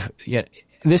of,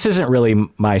 this isn't really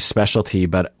my specialty,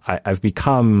 but I've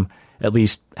become at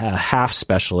least a half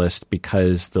specialist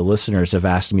because the listeners have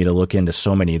asked me to look into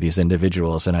so many of these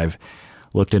individuals, and I've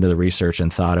looked into the research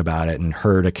and thought about it and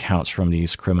heard accounts from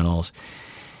these criminals.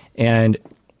 And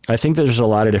I think there's a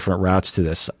lot of different routes to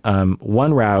this.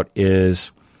 One route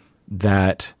is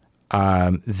that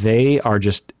they're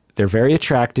very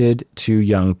attracted to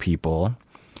young people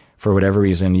for whatever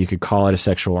reason. You could call it a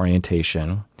sexual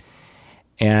orientation.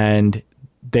 And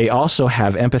they also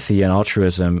have empathy and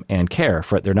altruism and care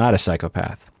for it. They're not a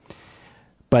psychopath.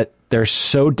 But they're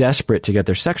so desperate to get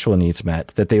their sexual needs met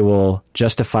that they will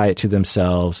justify it to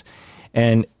themselves.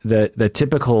 And the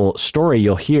typical story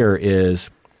you'll hear is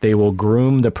they will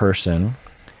groom the person.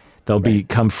 They'll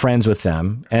become friends with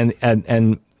them.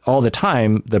 And all the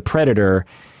time, the predator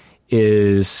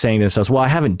is saying to themselves, well, I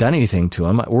haven't done anything to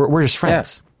him. We're just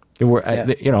friends.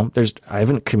 I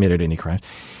haven't committed any crimes.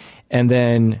 And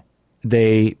then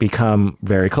they become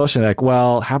very close and like,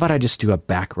 well, how about I just do a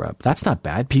back rub? That's not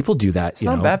bad. People do that. It's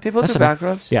not bad. People do back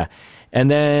rubs. Yeah. And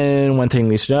then one thing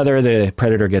leads to another, the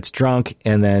predator gets drunk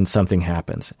and then something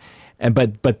happens. And,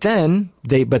 but then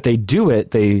they do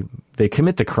it. They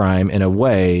commit the crime in a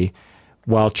way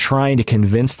while trying to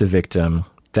convince the victim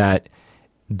that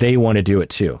they want to do it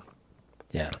too.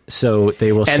 Yeah. So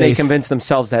they will they convince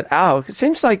themselves that, it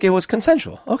seems like it was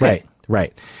consensual. Okay.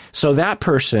 Right. So that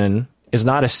person is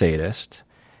not a sadist.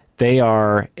 They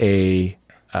are a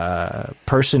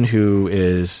person who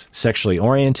is sexually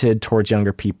oriented towards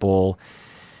younger people.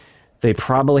 They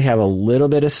probably have a little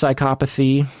bit of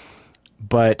psychopathy,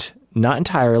 but not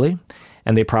entirely.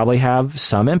 And they probably have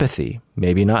some empathy,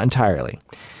 maybe not entirely.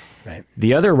 Right.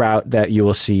 The other route that you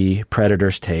will see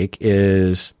predators take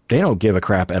is they don't give a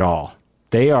crap at all.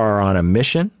 They are on a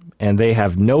mission, and they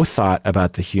have no thought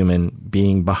about the human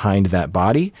being behind that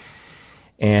body.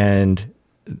 And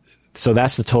so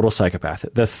that's the total psychopath.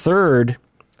 The third,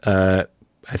 I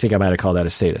think I might have called that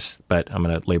a sadist, but I'm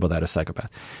going to label that a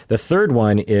psychopath. The third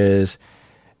one is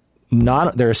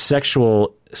they're a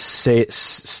sexual sadist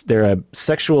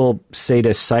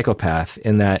psychopath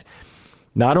in that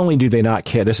not only do they not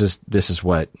care, this is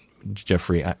what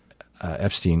Jeffrey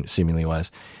Epstein seemingly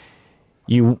was.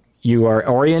 You are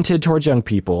oriented towards young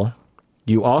people.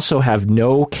 You also have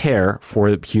no care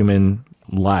for human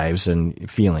lives and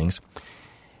feelings.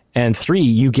 And 3,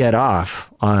 you get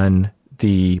off on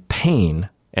the pain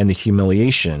and the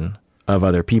humiliation of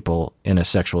other people in a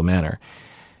sexual manner.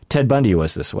 Ted Bundy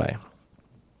was this way.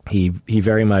 He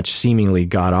very much seemingly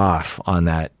got off on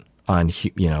that, on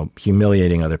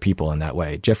humiliating other people in that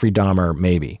way. Jeffrey Dahmer,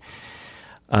 maybe.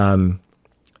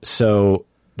 So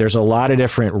there's a lot of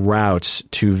different routes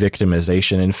to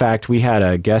victimization. In fact, we had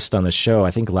a guest on the show,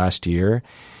 I think last year.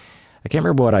 I can't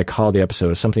remember what I called the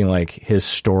episode. Something like his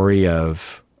story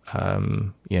of,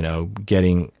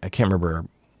 getting, I can't remember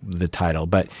the title,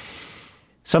 but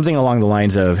something along the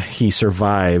lines of he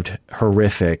survived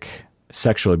horrific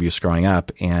sexual abuse growing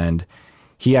up. And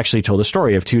he actually told a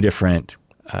story of 2 different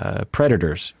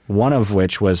predators, one of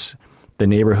which was the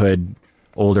neighborhood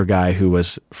older guy who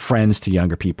was friends to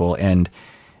younger people. And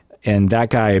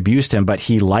that guy abused him, but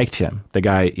he liked him. The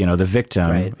guy, the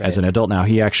victim, as an adult now,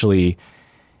 he actually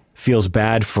feels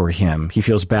bad for him. He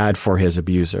feels bad for his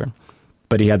abuser.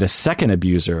 But he had the second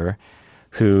abuser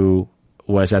who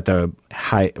was at the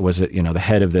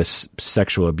head of this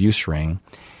sexual abuse ring.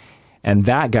 And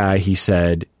that guy, he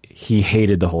said, he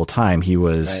hated the whole time. He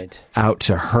was out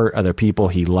to hurt other people.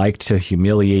 He liked to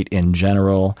humiliate in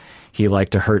general. He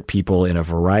liked to hurt people in a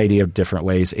variety of different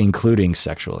ways, including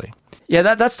sexually. Yeah,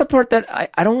 that's the part that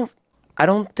I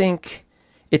don't think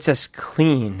it's as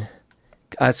clear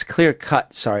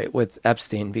cut, with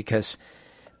Epstein, because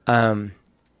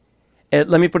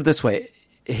let me put it this way.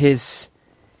 His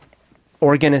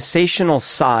organizational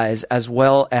size, as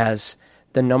well as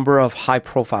the number of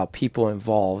high-profile people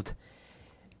involved,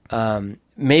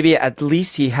 maybe at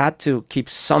least he had to keep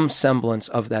some semblance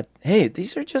of that, hey,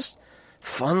 these are just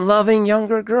fun-loving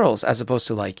younger girls, as opposed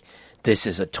to like, this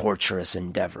is a torturous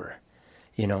endeavor.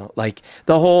 You know, like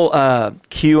the whole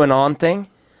QAnon thing,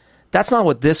 that's not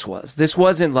what this was. This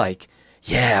wasn't like,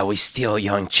 yeah, we steal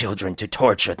young children to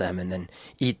torture them and then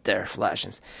eat their flesh.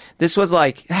 This was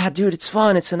like, dude, it's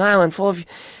fun. It's an island full of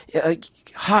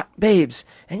hot babes.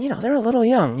 And, you know, they're a little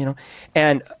young, you know.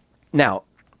 And now,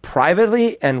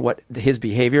 privately and what his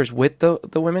behaviors with the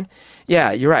women,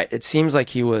 yeah, you're right. It seems like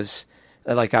he was,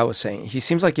 like I was saying, he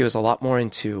seems like he was a lot more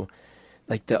into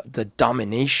like the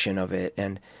domination of it.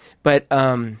 But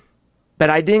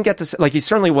I didn't get to, like, he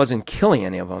certainly wasn't killing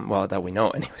any of them. Well, that we know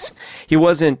anyways. He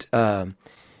wasn't,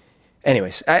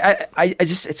 anyways, I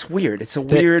just, it's weird. It's a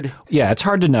weird. Yeah, it's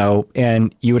hard to know.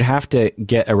 And you would have to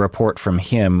get a report from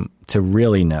him to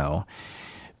really know.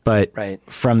 But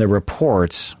from the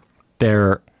reports,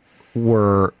 there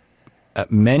were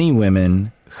many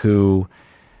women who,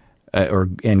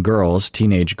 and girls,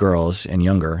 teenage girls and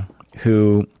younger,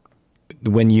 who,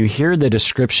 when you hear the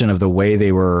description of the way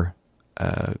they were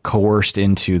coerced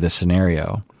into the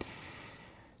scenario,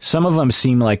 some of them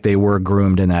seem like they were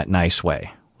groomed in that nice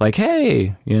way. Like,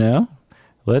 hey, you know,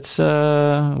 let's,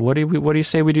 what do you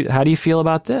say we do? How do you feel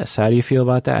about this? How do you feel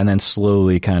about that? And then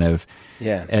slowly kind of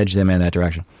edge them in that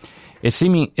direction. It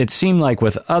seemed like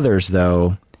with others,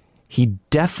 though, he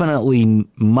definitely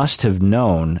must have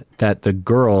known that the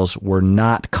girls were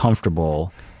not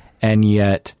comfortable, and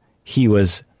yet he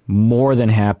was more than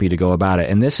happy to go about it.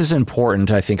 And this is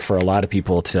important, I think, for a lot of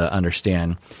people to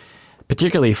understand,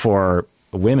 particularly for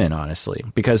women, honestly,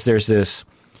 because there's this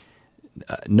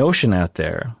notion out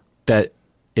there that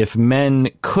if men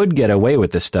could get away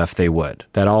with this stuff, they would.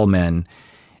 That all men,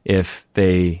 if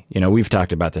they, you know, we've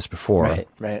talked about this before,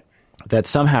 right. That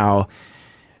somehow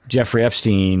Jeffrey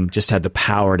Epstein just had the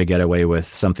power to get away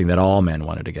with something that all men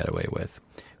wanted to get away with,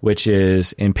 which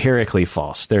is empirically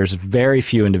false. There's very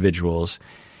few individuals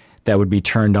that would be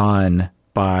turned on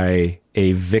by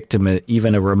a victim,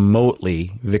 even a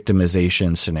remotely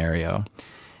victimization scenario.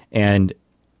 And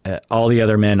all the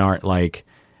other men aren't like,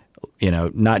 you know,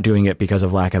 not doing it because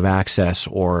of lack of access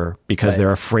or because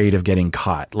they're afraid of getting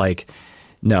caught. Like,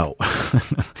 no.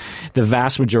 The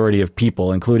vast majority of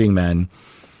people, including men,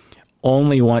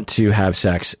 only want to have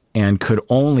sex and could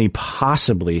only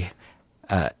possibly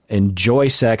enjoy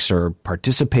sex or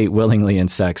participate willingly in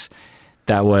sex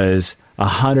that was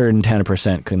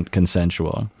 110%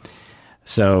 consensual.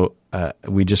 So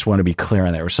we just want to be clear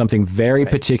on that. There was something very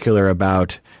particular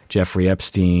about Jeffrey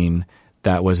Epstein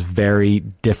that was very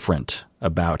different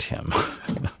about him.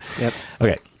 Yep.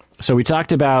 Okay. So we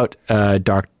talked about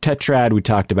dark tetrad. We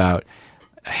talked about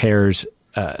Hare's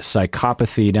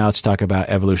psychopathy. Now let's talk about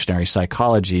evolutionary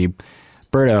psychology.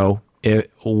 Berto,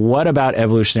 what about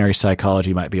evolutionary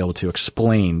psychology might be able to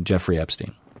explain Jeffrey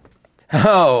Epstein?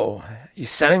 Oh, you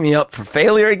setting me up for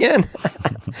failure again?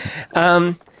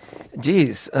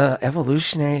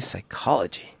 Evolutionary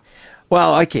psychology.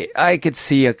 Well, okay, I could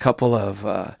see a couple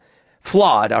of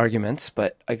flawed arguments,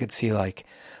 but I could see like,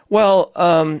 well,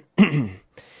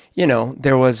 you know,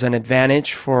 there was an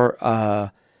advantage for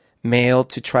a male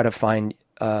to try to find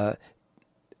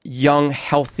young,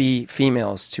 healthy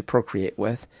females to procreate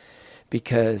with,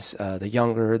 because the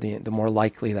younger, the more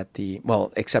likely that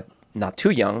except not too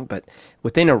young, but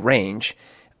within a range,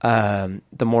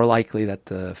 the more likely that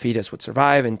the fetus would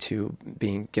survive into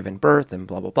being given birth and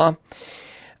blah, blah, blah.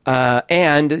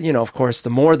 And, you know, of course, the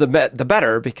more the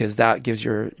better, because that gives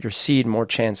your seed more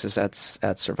chances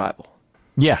at survival.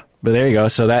 Yeah, but there you go.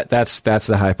 So that's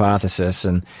the hypothesis.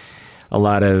 And a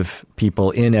lot of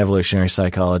people in evolutionary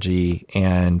psychology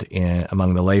and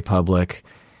among the lay public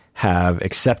have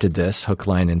accepted this hook,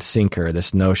 line, and sinker,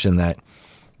 this notion that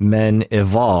men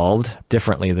evolved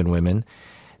differently than women.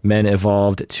 Men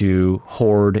evolved to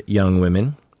hoard young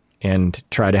women and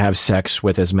try to have sex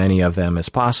with as many of them as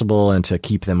possible and to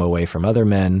keep them away from other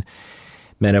men.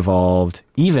 Men evolved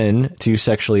even to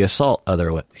sexually assault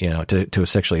to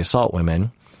sexually assault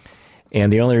women.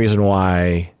 And the only reason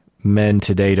why men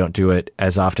today don't do it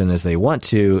as often as they want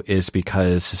to is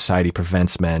because society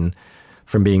prevents men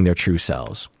from being their true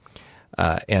selves.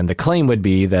 And the claim would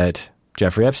be that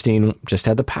Jeffrey Epstein just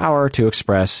had the power to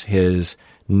express his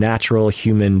natural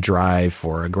human drive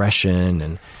for aggression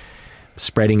and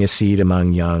spreading his seed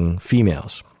among young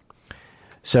females.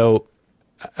 So,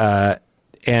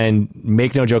 and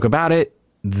make no joke about it,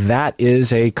 that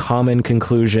is a common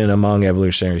conclusion among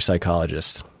evolutionary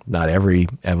psychologists. Not every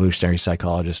evolutionary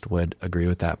psychologist would agree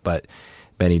with that, but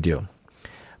many do.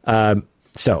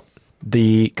 So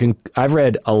I've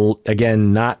read,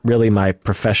 again, not really my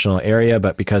professional area,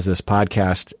 but because of this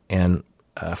podcast and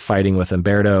fighting with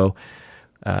Umberto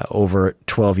over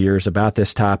 12 years about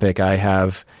this topic, I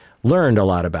have learned a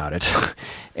lot about it.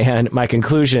 And my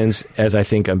conclusions, as I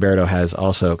think Umberto has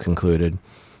also concluded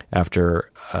after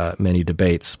many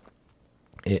debates,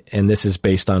 and this is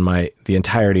based on the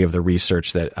entirety of the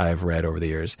research that I've read over the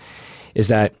years, is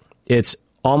that it's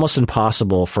almost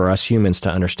impossible for us humans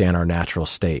to understand our natural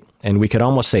state. And we could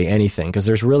almost say anything, because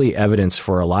there's really evidence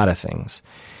for a lot of things.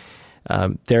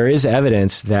 There is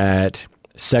evidence that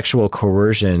sexual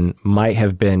coercion might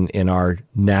have been in our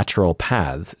natural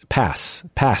pasts,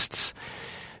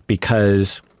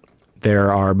 because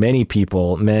there are many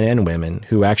people, men and women,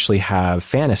 who actually have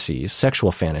fantasies,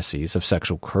 sexual fantasies of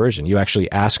sexual coercion. You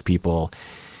actually ask people,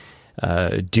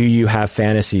 do you have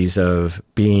fantasies of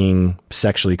being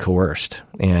sexually coerced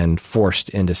and forced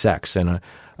into sex? And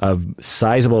a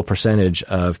sizable percentage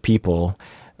of people,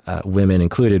 women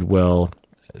included, will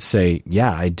say,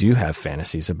 yeah, I do have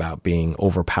fantasies about being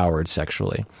overpowered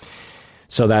sexually.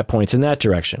 So that points in that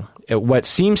direction. What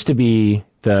seems to be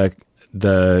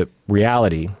the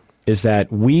reality is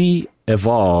that we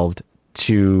evolved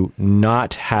to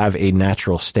not have a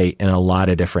natural state in a lot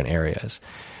of different areas.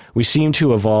 We seem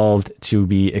to evolve to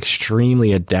be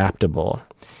extremely adaptable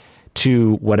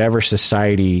to whatever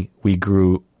society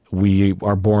we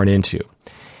are born into.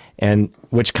 And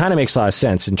which kind of makes a lot of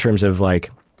sense in terms of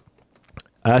like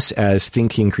us as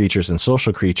thinking creatures and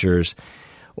social creatures,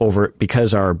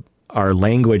 because our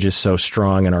language is so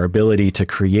strong and our ability to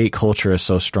create culture is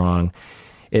so strong,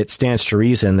 it stands to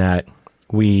reason that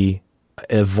we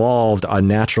evolved a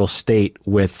natural state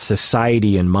with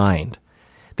society in mind,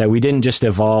 that we didn't just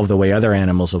evolve the way other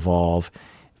animals evolve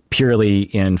purely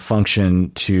in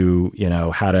function to,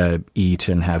 how to eat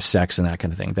and have sex and that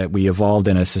kind of thing, that we evolved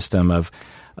in a system of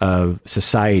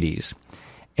societies.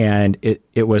 And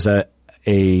it was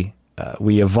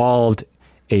we evolved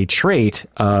a trait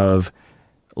of,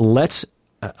 let's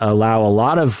allow a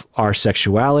lot of our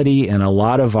sexuality and a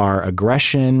lot of our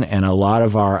aggression and a lot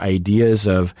of our ideas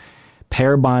of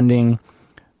pair bonding.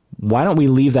 Why don't we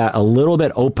leave that a little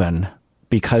bit open?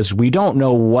 Because we don't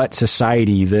know what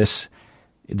society this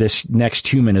next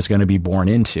human is going to be born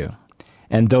into.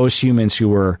 And those humans who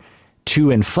were too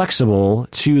inflexible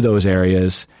to those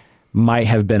areas might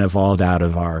have been evolved out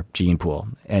of our gene pool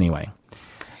anyway.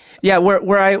 Yeah,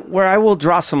 where I will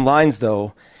draw some lines,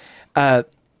 though,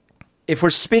 if we're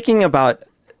speaking about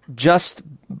just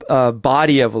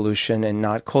body evolution and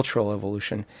not cultural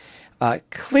evolution,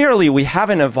 clearly we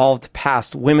haven't evolved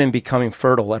past women becoming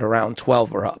fertile at around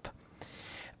 12 or up.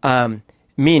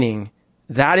 Meaning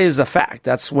that is a fact.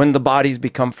 That's when the bodies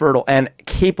become fertile and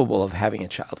capable of having a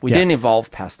child. We didn't evolve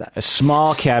past that. A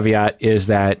small caveat is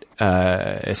that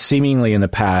seemingly in the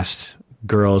past,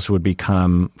 girls would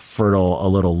become fertile a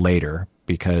little later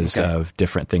because of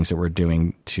different things that we're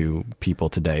doing to people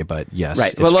today. But yes,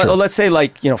 right. It's true. Let's say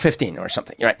 15 or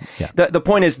something. Right. Yeah. The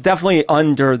point is definitely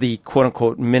under the quote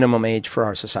unquote minimum age for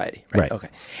our society. Right. Okay.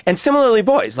 And similarly,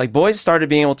 boys started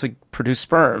being able to produce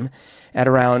sperm at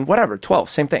around 12,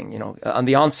 same thing. On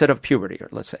the onset of puberty, or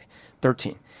let's say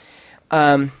 13.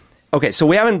 Okay, so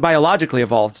we haven't biologically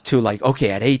evolved to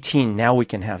at 18 now we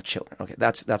can have children. Okay,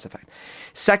 that's a fact.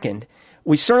 Second,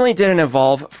 we certainly didn't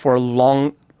evolve for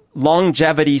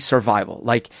longevity survival.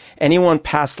 Like anyone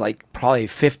past probably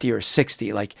 50 or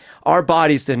 60, our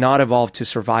bodies did not evolve to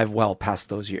survive well past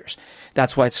those years.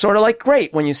 That's why it's sort of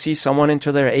great when you see someone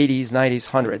into their 80s, 90s,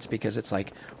 100s, because it's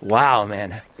wow,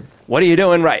 man, what are you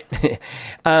doing right?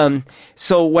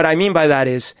 So what I mean by that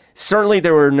is certainly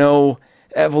there were no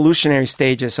evolutionary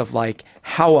stages of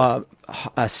how a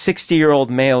 60-year-old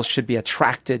male should be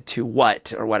attracted to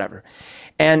what or whatever.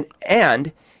 And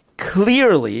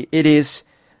clearly it is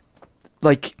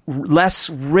less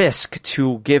risk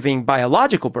to giving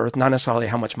biological birth, not necessarily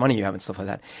how much money you have and stuff like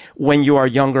that, when you are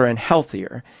younger and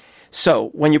healthier. So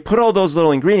when you put all those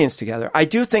little ingredients together, I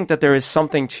do think that there is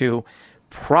something to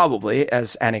probably,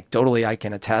 as anecdotally I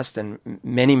can attest, and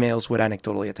many males would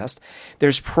anecdotally attest,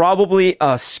 there's probably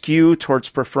a skew towards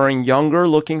preferring younger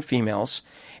looking females.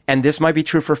 And this might be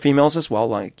true for females as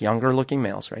well, younger looking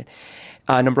males, right?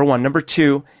 Number one. Number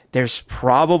two, there's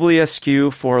probably a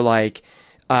skew for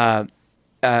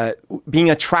being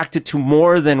attracted to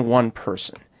more than one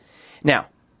person. Now,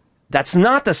 that's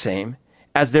not the same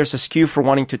as there's a skew for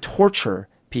wanting to torture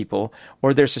people,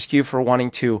 or there's a skew for wanting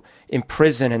to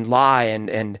imprison and lie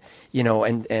and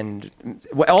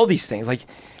all these things,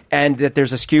 and that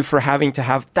there's a skew for having to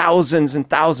have thousands and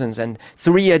thousands and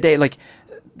 3 a day.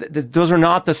 Those are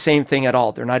not the same thing at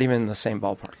all. They're not even in the same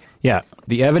ballpark. Yeah,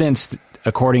 the evidence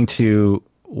according to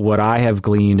what I have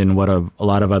gleaned and what a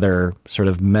lot of other sort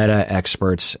of meta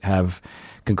experts have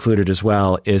concluded as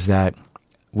well, is that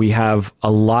we have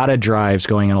a lot of drives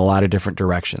going in a lot of different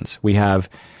directions.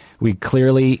 We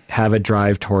clearly have a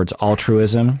drive towards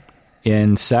altruism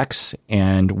in sex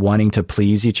and wanting to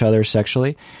please each other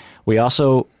sexually. We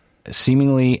also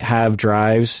seemingly have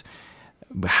drives,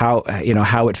 how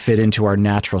it fit into our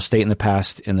natural state in the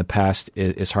past. In the past,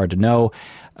 it's hard to know.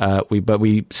 But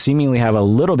we seemingly have a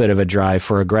little bit of a drive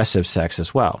for aggressive sex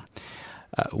as well.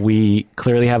 We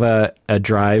clearly have a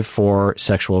drive for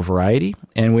sexual variety,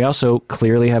 and we also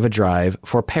clearly have a drive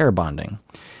for pair bonding.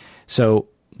 So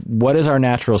what is our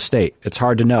natural state? It's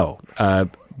hard to know.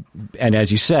 And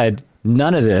as you said,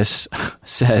 none of this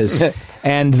says,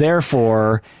 and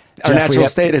therefore... Our natural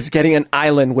state is getting an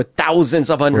island with thousands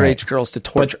of underage girls to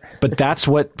torture. But that's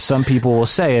what some people will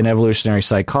say in evolutionary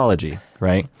psychology,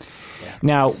 right? Yeah.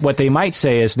 Now, what they might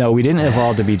say is, no, we didn't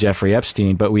evolve to be Jeffrey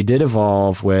Epstein, but we did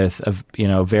evolve with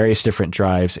various different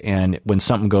drives, and when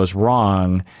something goes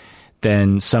wrong,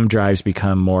 then some drives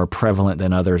become more prevalent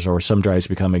than others, or some drives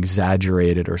become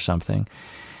exaggerated or something.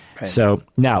 Right. So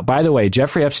now, by the way,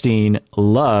 Jeffrey Epstein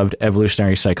loved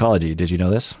evolutionary psychology. Did you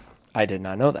know this? I did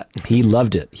not know that. He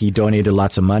loved it. He donated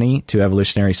lots of money to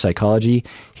evolutionary psychology.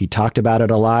 He talked about it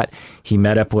a lot. He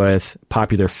met up with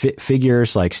popular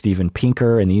figures like Steven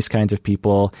Pinker and these kinds of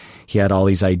people. He had all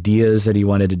these ideas that he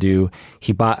wanted to do.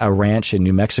 He bought a ranch in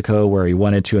New Mexico where he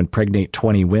wanted to impregnate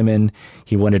 20 women.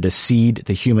 He wanted to seed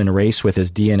the human race with his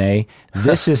DNA.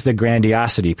 This is the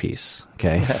grandiosity piece,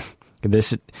 okay?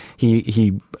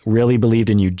 He really believed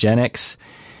in eugenics.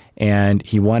 And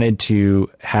he wanted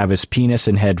to have his penis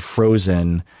and head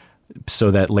frozen so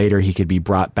that later he could be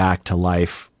brought back to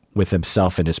life with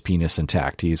himself and his penis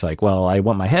intact. He's like, well, I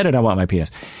want my head and I want my penis.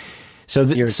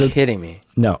 You're kidding me.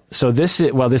 No. So this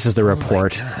is the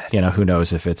report. Who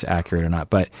knows if it's accurate or not.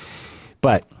 But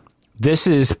this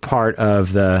is part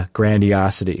of the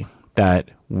grandiosity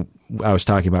that I was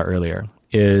talking about earlier,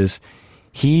 is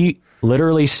he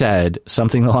literally said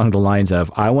something along the lines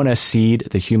of, I want to seed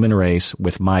the human race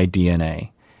with my DNA.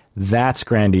 That's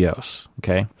grandiose,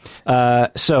 okay?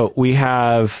 So we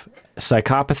have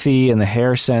psychopathy in the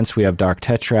hair sense. We have dark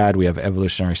tetrad. We have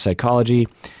evolutionary psychology.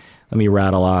 Let me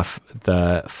rattle off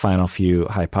the final few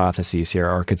hypotheses here,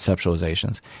 or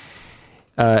conceptualizations.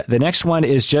 The next one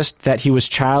is just that he was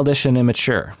childish and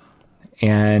immature.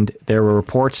 And there were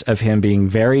reports of him being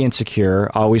very insecure,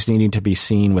 always needing to be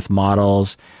seen with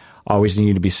models, always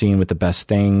needed to be seen with the best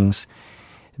things.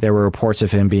 There were reports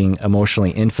of him being emotionally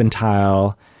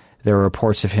infantile. There were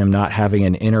reports of him not having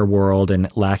an inner world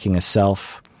and lacking a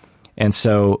self. And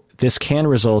so this can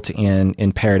result in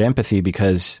impaired empathy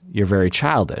because you're very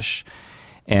childish.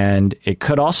 And it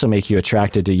could also make you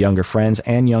attracted to younger friends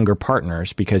and younger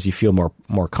partners because you feel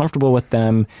more comfortable with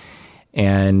them.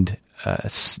 And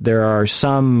there are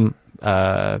some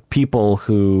people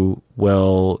who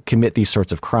will commit these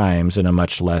sorts of crimes in a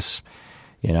much less,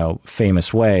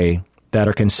 famous way that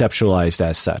are conceptualized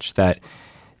as such, that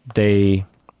they,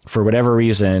 for whatever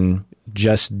reason,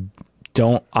 just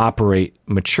don't operate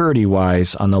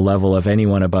maturity-wise on the level of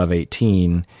anyone above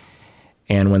 18.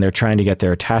 And when they're trying to get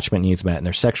their attachment needs met and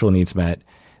their sexual needs met,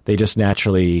 they just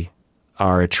naturally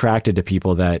are attracted to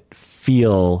people that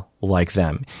feel like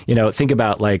them. Think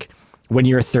about like when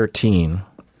you're 13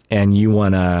 and you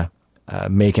want to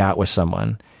make out with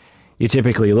someone, you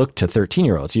typically look to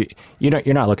 13-year-olds.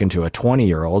 You're not looking to a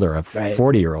 20-year-old or a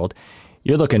 40-year-old.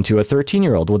 You're looking to a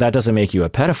 13-year-old. Well, that doesn't make you a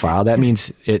pedophile. That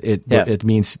means it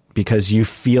means because you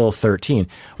feel 13.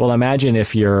 Well, imagine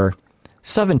if you're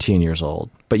 17 years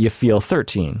old, but you feel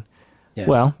 13. Yeah.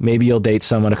 Well, maybe you'll date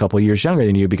someone a couple years younger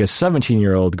than you because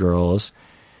 17-year-old girls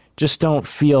just don't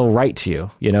feel right to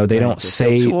you. They don't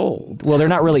say, feel too old. Well, they're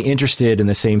not really interested in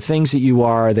the same things that you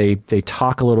are. They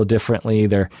talk a little differently.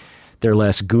 They're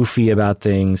less goofy about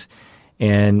things,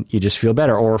 and you just feel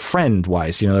better. Or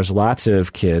friend-wise, there's lots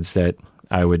of kids that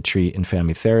I would treat in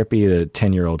family therapy, the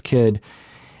 10-year-old kid,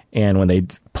 and when they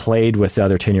played with the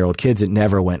other 10-year-old kids, it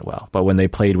never went well. But when they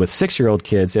played with 6-year-old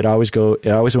kids, it always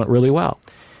went really well.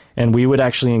 And we would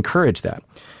actually encourage that.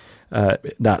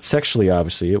 Not sexually,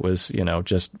 obviously. It was,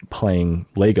 just playing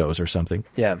Legos or something.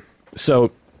 Yeah.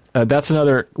 So that's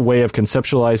another way of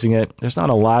conceptualizing it. There's not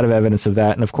a lot of evidence of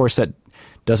that. And, of course, that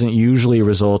doesn't usually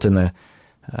result in the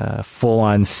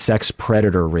full-on sex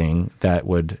predator ring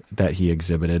that he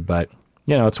exhibited. But,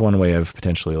 it's one way of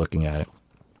potentially looking at it.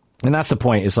 And that's the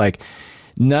point. It's like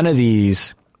none of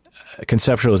these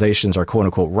conceptualizations are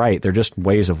quote-unquote right. They're just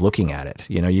ways of looking at it.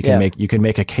 You can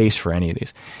make a case for any of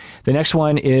these. The next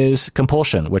one is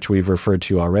compulsion, which we've referred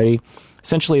to already.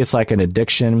 Essentially, it's like an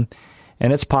addiction.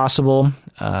 And it's possible,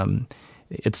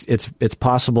 it's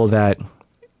possible that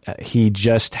he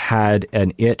just had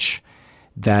an itch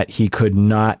that he could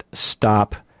not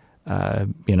stop,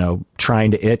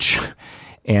 trying to itch.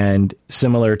 And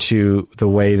similar to the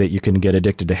way that you can get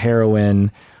addicted to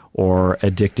heroin or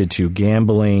addicted to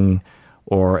gambling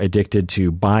or addicted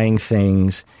to buying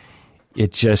things,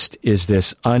 it just is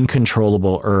this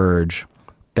uncontrollable urge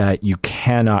that you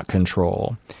cannot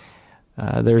control.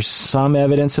 There's some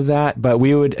evidence of that, but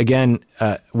we would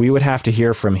have to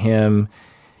hear from him,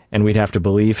 and we'd have to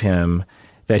believe him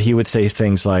that he would say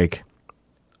things like,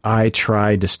 I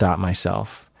tried to stop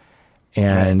myself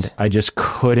and I just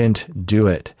couldn't do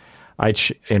it. I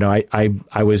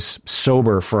was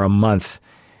sober for a month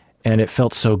and it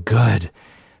felt so good,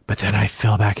 but then I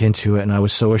fell back into it and I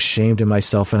was so ashamed of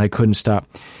myself and I couldn't stop.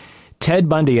 Ted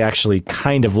Bundy actually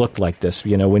kind of looked like this.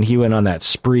 When he went on that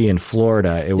spree in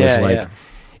Florida, it was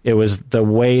it was the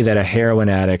way that a heroin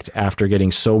addict, after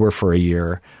getting sober for a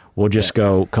year, will just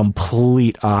go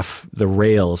complete off the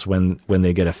rails when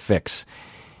they get a fix.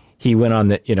 He went on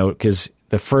because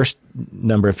the first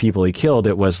number of people he killed,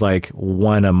 it was like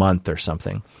 1 a month or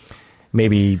something,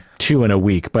 maybe 2 in a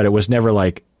week, but it was never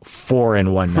like 4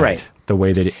 in one night. Right. The way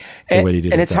he did it.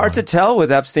 And it's hard to tell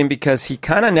with Epstein because he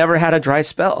kind of never had a dry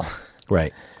spell.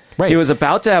 Right. He was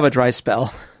about to have a dry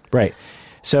spell. Right.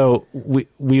 So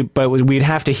we'd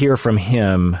have to hear from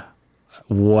him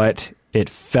what it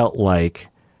felt like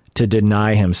to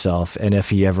deny himself and if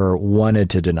he ever wanted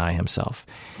to deny himself.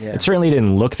 Yeah. It certainly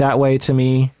didn't look that way to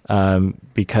me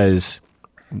because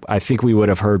I think we would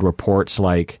have heard reports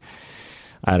like,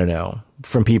 I don't know,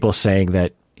 from people saying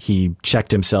that he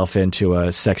checked himself into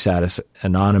a Sex Addicts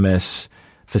Anonymous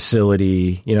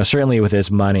facility. Certainly with his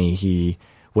money, he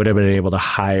would have been able to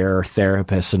hire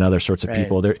therapists and other sorts of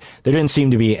people. There didn't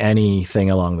seem to be anything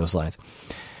along those lines.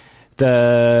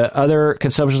 The other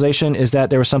conceptualization is that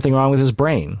there was something wrong with his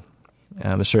brain.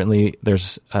 Certainly,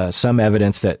 there's some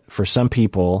evidence that for some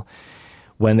people,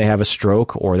 when they have a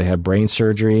stroke or they have brain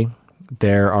surgery,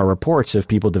 there are reports of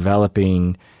people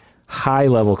developing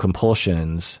high-level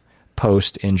compulsions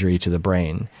post-injury to the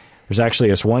brain. There's actually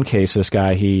this one case, this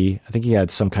guy, I think he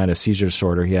had some kind of seizure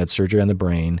disorder. He had surgery on the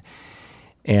brain,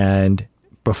 and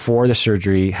before the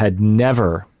surgery had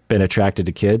never been attracted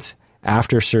to kids.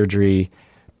 After surgery,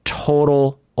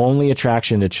 total only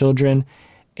attraction to children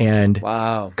and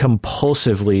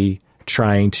compulsively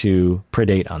trying to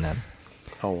predate on them.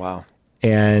 Oh, wow.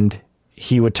 And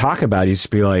he would talk about, he'd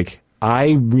be like,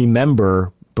 I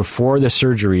remember before the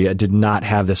surgery, I did not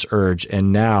have this urge,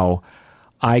 and now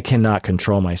I cannot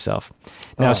control myself.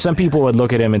 Now, some people would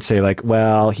look at him and say, like,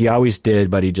 well, he always did,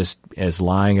 but he just is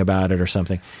lying about it or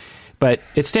something. But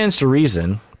it stands to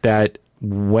reason that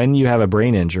when you have a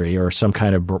brain injury or some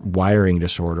kind of wiring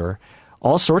disorder,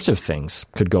 all sorts of things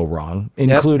could go wrong,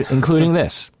 including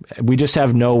this. We just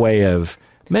have no way of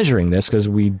measuring this because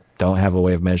we don't have a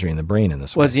way of measuring the brain in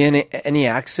this way. Was he in any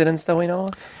accidents that we know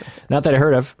of? Not that I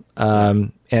heard of.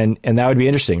 And that would be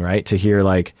interesting, right? To hear,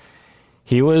 like,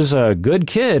 he was a good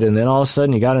kid, and then all of a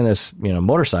sudden he got in this,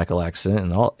 motorcycle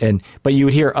accident, but you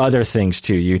would hear other things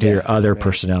too. You'd hear other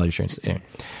personality traits. Anyway.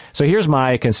 So here's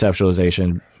my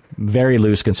conceptualization, very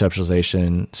loose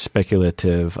conceptualization,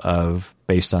 speculative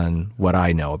based on what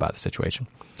I know about the situation.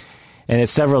 And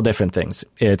it's several different things.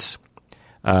 It's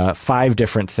 5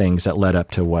 different things that led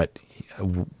up to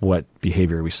what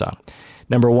behavior we saw.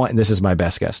 Number one, this is my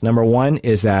best guess. Number one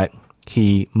is that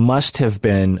he must have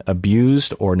been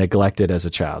abused or neglected as a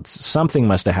child. Something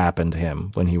must have happened to him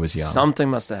when he was young. Something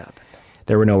must have happened.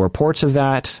 There were no reports of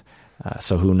that,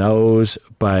 so who knows?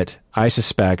 But I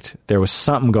suspect there was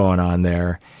something going on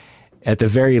there. At the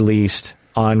very least,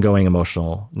 ongoing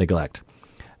emotional neglect.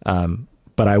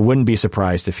 But I wouldn't be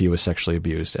surprised if he was sexually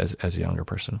abused as a younger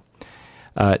person.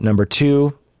 Number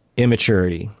 2,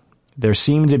 immaturity. There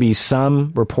seemed to be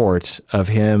some reports of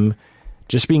him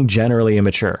just being generally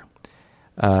immature.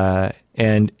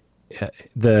 And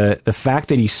the fact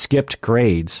that he skipped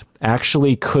grades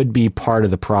actually could be part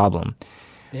of the problem.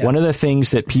 Yeah. One of the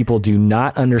things that people do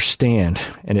not understand,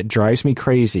 and it drives me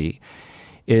crazy,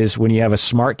 is when you have a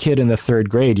smart kid in the 3rd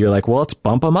grade, you're like, well, let's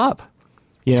bump him up.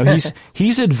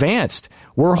 He's advanced.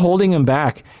 We're holding him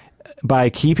back by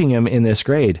keeping him in this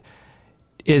grade.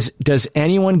 Does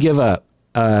anyone give an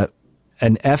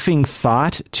effing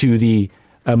thought to the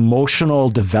emotional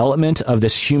development of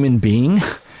this human being?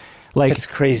 Like, it's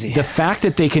crazy. The fact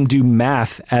that they can do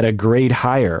math at a grade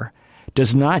higher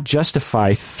does not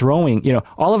justify throwing,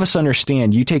 all of us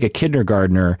understand, you take a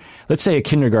kindergartner, let's say a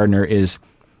kindergartner is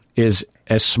as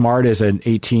smart as an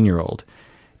 18-year-old.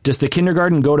 Does the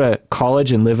kindergarten go to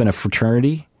college and live in a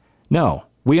fraternity? No.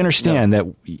 We understand that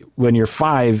when you're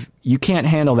 5, you can't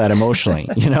handle that emotionally,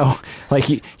 you know, like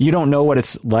you don't know what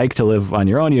it's like to live on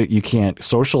your own. You can't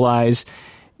socialize.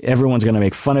 Everyone's going to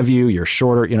make fun of you. You're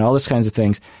shorter, you know, all those kinds of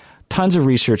things. Tons of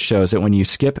research shows that when you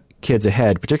skip kids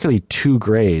ahead, particularly 2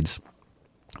 grades,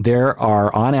 there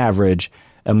are on average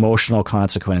emotional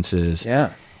consequences.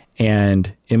 Yeah.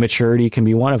 And immaturity can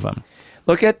be one of them.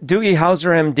 Look at Doogie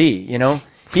Howser, MD, you know,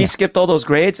 he skipped all those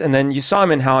grades, and then you saw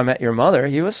him in How I Met Your Mother.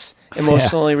 He was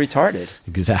emotionally retarded.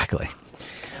 Exactly.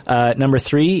 Number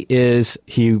 3 is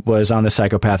he was on the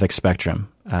psychopathic spectrum.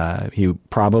 He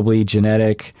probably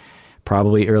genetic,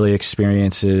 probably early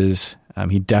experiences.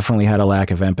 He definitely had a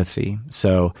lack of empathy.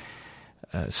 So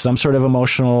some sort of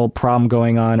emotional problem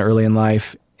going on early in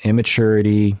life,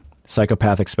 immaturity,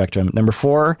 psychopathic spectrum. Number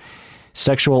 4,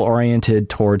 sexual oriented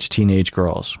towards teenage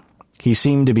girls. He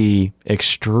seemed to be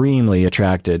extremely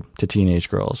attracted to teenage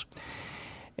girls.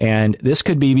 And this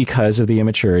could be because of the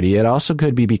immaturity. It also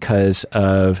could be because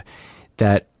of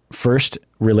that first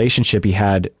relationship he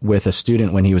had with a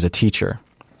student when he was a teacher.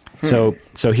 So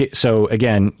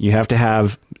again, you have to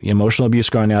have emotional abuse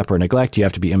growing up or neglect. You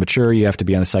have to be immature. You have to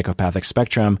be on the psychopathic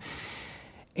spectrum.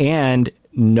 And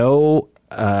no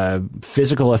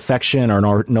physical affection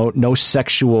or no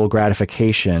sexual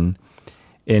gratification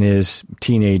in his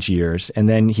teenage years. And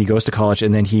then he goes to college,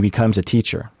 and then he becomes a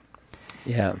teacher.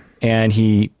 Yeah. And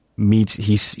he meets,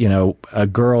 a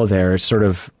girl there, sort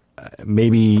of,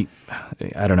 maybe,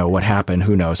 I don't know what happened,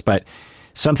 who knows, but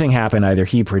something happened. Either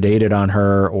he predated on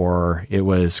her, or it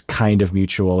was kind of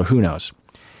mutual, or who knows.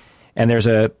 And there's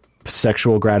a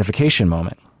sexual gratification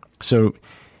moment. So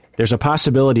there's a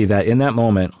possibility that in that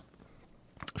moment,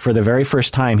 for the very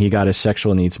first time, he got his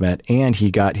sexual needs met, and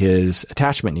he got his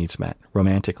attachment needs met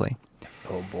romantically.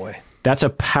 Oh boy. That's a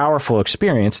powerful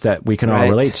experience that we can all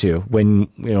relate to. When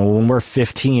we're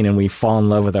 15 and we fall in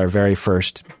love with our very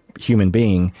first human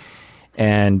being,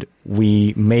 and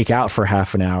we make out for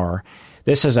half an hour,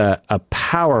 this is a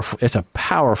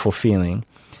powerful feeling,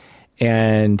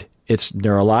 and it's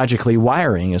neurologically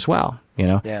wiring as well.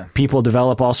 People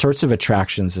develop all sorts of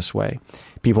attractions this way.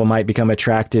 People might become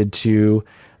attracted to,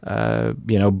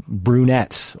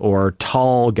 brunettes or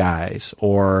tall guys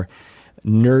or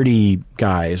nerdy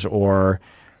guys or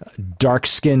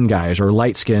dark-skinned guys or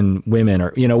light-skinned women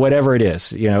or, whatever it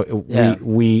is.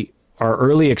 Our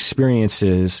early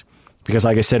experiences, because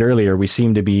like I said earlier, we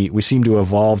seem to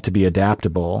evolve to be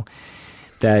adaptable,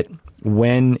 that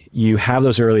when you have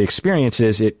those early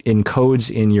experiences, it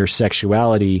encodes in your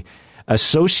sexuality.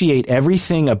 Associate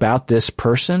everything about this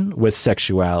person with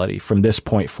sexuality from this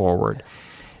point forward.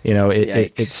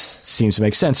 It seems to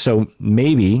make sense. So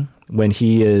maybe when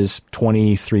he is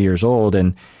 23 years old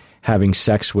and having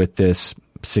sex with this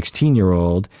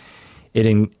 16-year-old,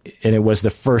 and it was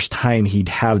the first time he'd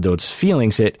have those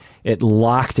feelings, it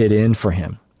locked it in for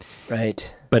him.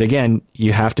 Right. But again,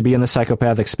 you have to be in the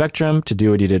psychopathic spectrum to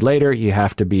do what he did later. You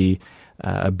have to be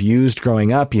abused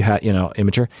growing up,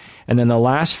 immature. And then the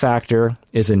last factor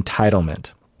is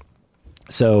entitlement.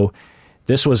 So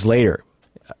this was later.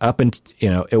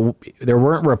 There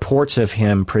weren't reports of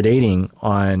him predating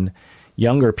on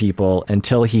younger people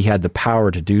until he had the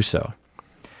power to do so.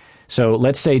 So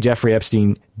let's say Jeffrey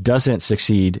Epstein doesn't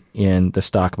succeed in the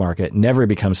stock market, never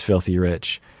becomes filthy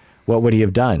rich. What would he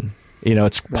have done?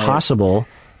 It's possible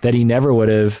that he never would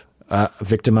have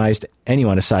victimized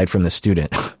anyone aside from the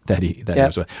student that he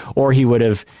was with, or he would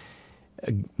have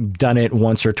done it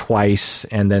once or twice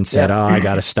and then said, "Oh, I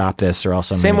got to stop this," or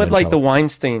else I'm same with like trouble. The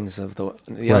Weinsteins of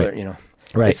the other.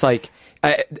 Right. It's like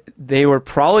they were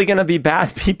probably going to be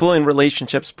bad people in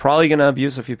relationships, probably going to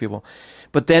abuse a few people,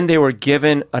 but then they were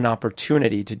given an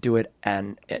opportunity to do it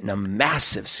in a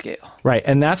massive scale. Right.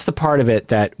 And that's the part of it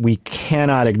that we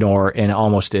cannot ignore and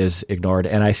almost is ignored.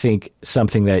 And I think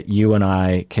something that you and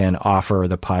I can offer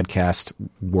the podcast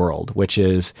world, which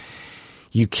is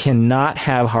you cannot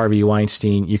have Harvey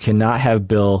Weinstein, you cannot have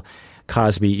Bill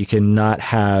Cosby, you cannot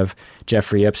have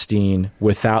Jeffrey Epstein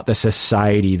without the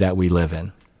society that we live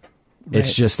in. Right.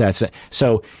 It's just that.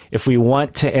 So if we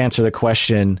want to answer the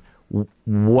question,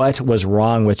 what was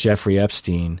wrong with Jeffrey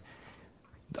Epstein,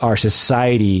 our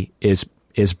society is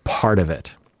part of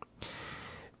it.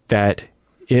 That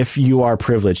if you are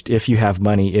privileged, if you have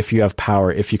money, if you have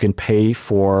power, if you can pay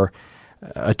for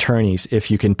attorneys,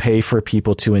 if you can pay for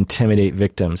people to intimidate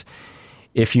victims,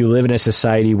 if you live in a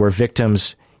society where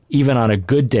victims, even on a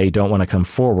good day, don't want to come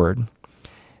forward,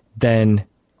 then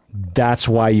that's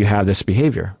why you have this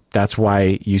behavior. That's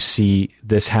why you see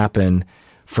this happen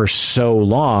for so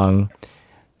long,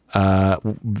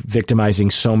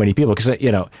 victimizing so many people. Because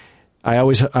I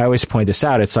always point this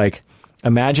out. It's like,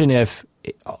 imagine if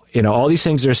all these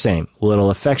things are the same. Little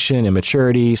affection,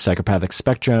 immaturity, psychopathic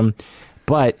spectrum.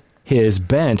 But his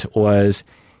bent was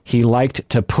he liked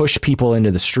to push people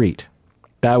into the street.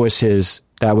 That was his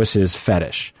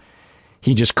fetish.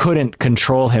 He just couldn't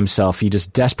control himself. He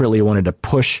just desperately wanted to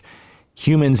push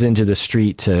humans into the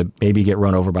street to maybe get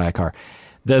run over by a car.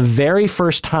 The very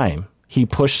first time he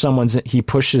pushes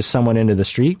someone into the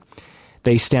street,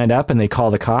 they stand up and they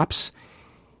call the cops.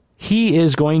 He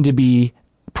is going to be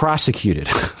prosecuted.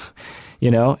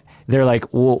 They're like,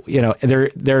 well,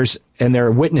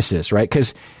 they're witnesses, right?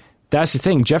 Because that's the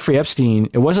thing. Jeffrey Epstein,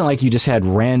 it wasn't like you just had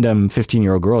random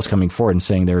 15-year-old girls coming forward and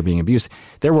saying they were being abused.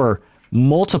 There were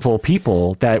multiple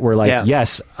people that were like,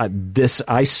 yes,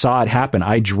 I saw it happen.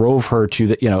 I drove her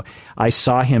to I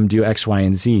saw him do X, Y,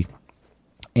 and Z.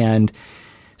 And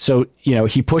so,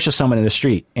 he pushes someone in the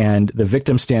street and the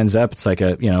victim stands up. It's like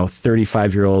a,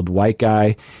 35-year-old white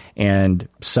guy, and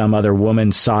some other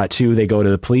woman saw it too. They go to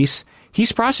the police.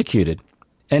 He's prosecuted.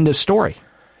 End of story.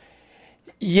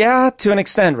 Yeah, to an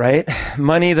extent, right?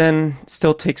 Money then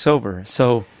still takes over.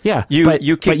 So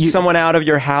you kick someone out of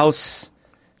your house.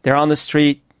 They're on the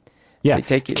street. Yeah. They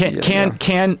take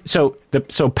it.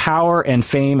 So power and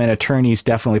fame and attorneys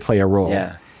definitely play a role.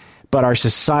 Yeah. But our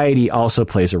society also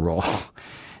plays a role.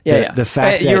 The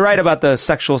fact that you're right about the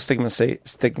sexual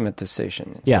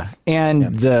stigmatization.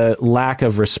 And the lack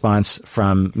of response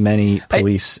from many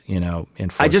police,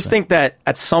 enforcement. I just think that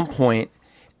at some point,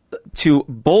 to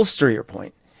bolster your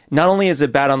point, not only is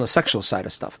it bad on the sexual side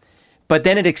of stuff, but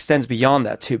then it extends beyond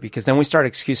that too, because then we start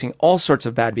excusing all sorts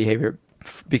of bad behavior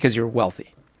because you're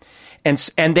wealthy, and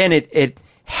then it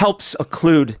helps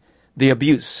occlude the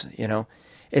abuse.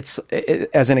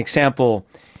 As an example,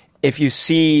 if you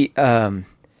see here's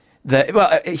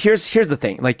the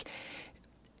thing, like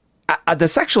the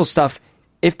sexual stuff.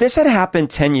 If this had happened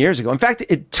 10 years ago, in fact,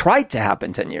 it tried to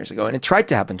happen 10 years ago, and it tried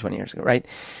to happen 20 years ago, right?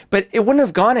 But it wouldn't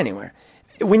have gone anywhere.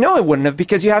 We know it wouldn't have,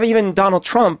 because you have even Donald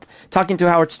Trump talking to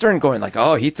Howard Stern going like,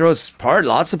 oh, he throws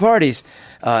lots of parties.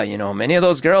 Many of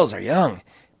those girls are young.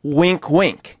 Wink,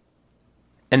 wink.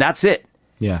 And that's it.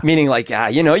 Yeah. Meaning like,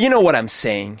 you know what I'm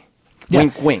saying.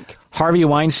 Wink, wink. Harvey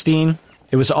Weinstein,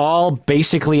 it was all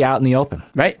basically out in the open.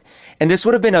 Right. And this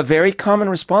would have been a very common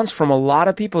response from a lot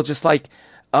of people, just like,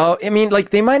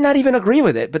 they might not even agree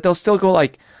with it, but they'll still go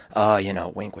like,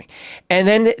 wink, wink. And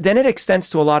then it extends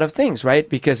to a lot of things, right?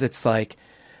 Because it's like,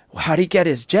 well, how did he get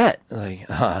his jet? Like,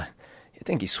 I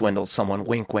think he swindled someone,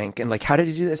 wink, wink. And like, how did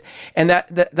he do this? And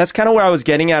that's kind of where I was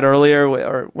getting at earlier,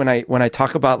 or when I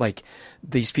talk about like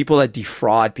these people that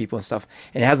defraud people and stuff,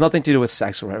 and it has nothing to do with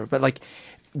sex or whatever, but like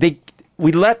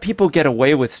we let people get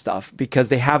away with stuff because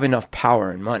they have enough power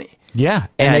and money. Yeah,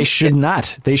 and they should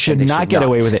not. They should not get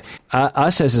away with it.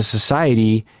 Us as a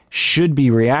society should be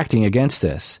reacting against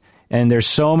this. And there's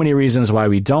so many reasons why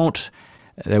we don't,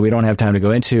 that we don't have time to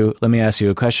go into. Let me ask you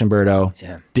a question, Berto.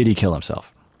 Yeah. Did he kill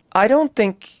himself? I don't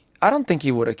think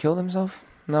he would have killed himself.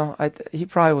 No, he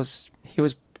was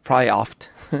probably offed.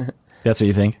 That's what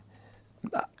you think?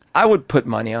 I would put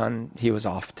money on he was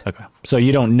offed. Okay. So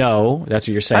you don't know. That's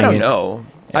what you're saying. I don't know.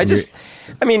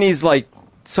 He's like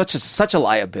such a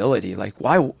liability. Like,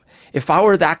 why? If I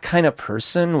were that kind of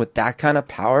person with that kind of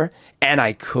power, and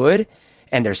I could,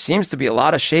 and there seems to be a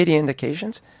lot of shady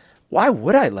indications, why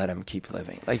would I let him keep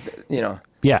living? Like,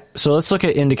 Yeah. So let's look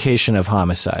at indication of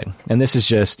homicide. And this is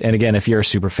just, and again, if you're a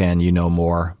super fan, you know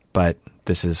more, but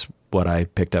this is what I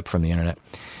picked up from the internet.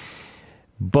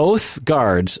 Both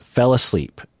guards fell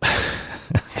asleep.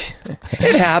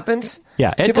 It happens.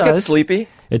 Yeah, it People does. get sleepy.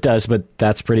 It does, but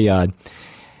that's pretty odd.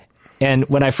 And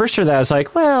when I first heard that, I was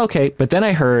like, well, okay. But then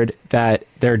I heard that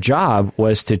their job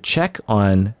was to check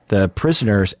on the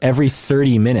prisoners every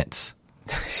 30 minutes.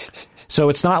 So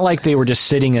it's not like they were just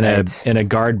sitting in a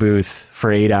guard booth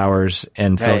for 8 hours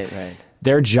and right.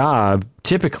 Their job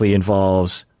typically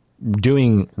involves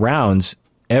doing rounds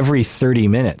every 30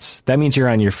 minutes. That means you're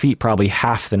on your feet probably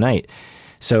half the night.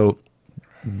 So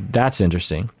that's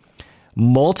interesting.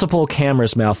 Multiple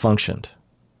cameras malfunctioned.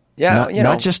 Yeah,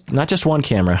 not just one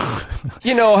camera.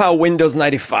 You know how Windows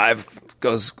 95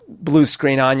 goes blue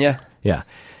screen on you? Yeah.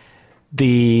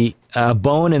 The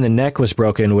bone in the neck was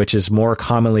broken, which is more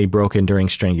commonly broken during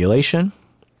strangulation.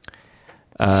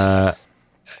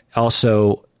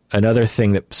 Also, another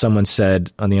thing that someone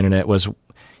said on the internet was,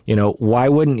 why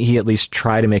wouldn't he at least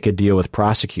try to make a deal with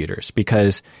prosecutors?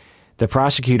 Because the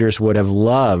prosecutors would have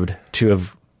loved to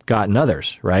have gotten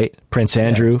others, right? Prince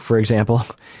Andrew, for example.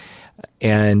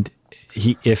 And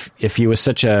if he was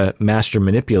such a master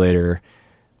manipulator,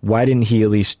 why didn't he at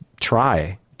least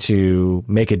try to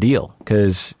make a deal?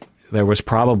 Because there was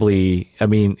probably, I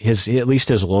mean, at least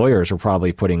his lawyers were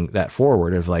probably putting that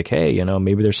forward of like, hey, you know,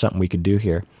 maybe there's something we could do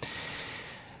here.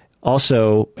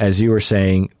 Also, as you were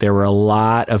saying, there were a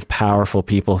lot of powerful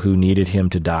people who needed him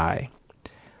to die.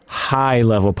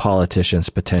 High-level politicians,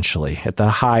 potentially, at the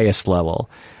highest level.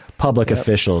 Public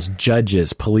officials,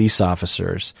 judges, police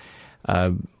officers,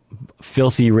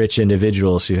 filthy rich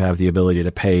individuals who have the ability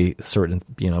to pay certain,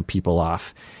 you know, people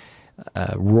off.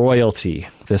 Royalty,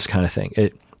 this kind of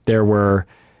thing. There were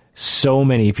so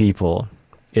many people.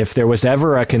 If there was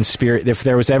ever a conspiracy, if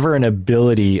there was ever an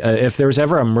ability, if there was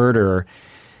ever a murder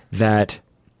that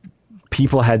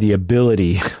people had the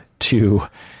ability to,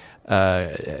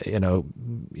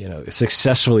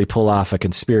 successfully pull off a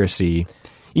conspiracy,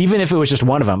 even if it was just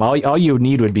one of them, all you would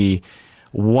need would be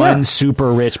one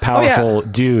super rich, powerful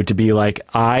dude to be like,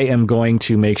 I am going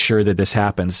to make sure that this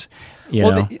happens. You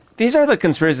know? These are the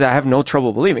conspiracies that I have no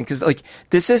trouble believing, because like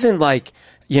this isn't like,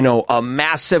 you know, a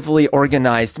massively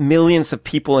organized, millions of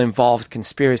people involved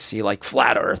conspiracy like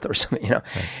Flat Earth or something. You know,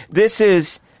 This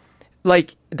is.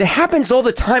 Like, that happens all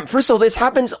the time. First of all, this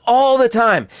happens all the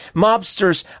time.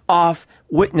 Mobsters off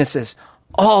witnesses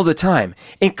all the time.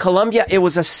 In Colombia, it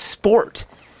was a sport.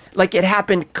 Like, it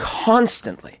happened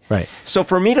constantly. Right. So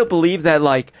for me to believe that,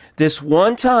 like, this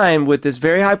one time with this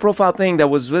very high-profile thing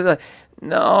that was with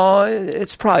no,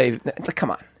 it's probably, come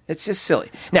on. It's just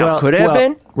silly. Now, could it have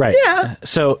been? Right. Yeah.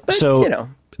 So you know.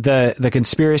 The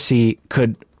conspiracy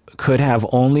could have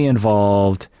only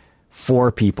involved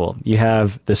 4 people. You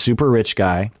have the super rich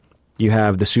guy. You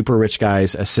have the super rich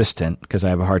guy's assistant, because I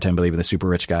have a hard time believing the super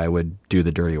rich guy would do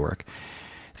the dirty work.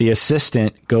 The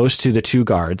assistant goes to the 2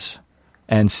 guards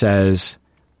and says,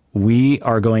 we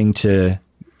are going to,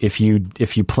 if you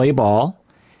play ball,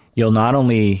 you'll not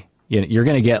only, you're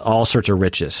going to get all sorts of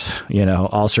riches,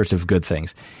 all sorts of good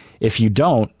things. If you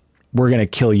don't, we're going to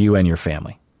kill you and your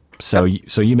family. So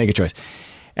you make a choice.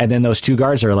 And then those 2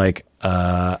 guards are like,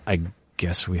 I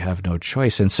guess we have no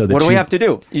choice. And so what do we have to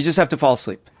do? You just have to fall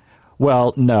asleep.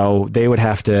 Well, no, they would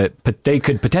have to, but they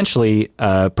could potentially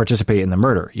participate in the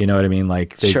murder. You know what I mean?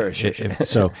 Like, sure.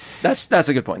 So that's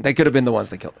a good point. They could have been the ones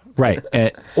that killed him.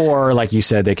 Right. Or like you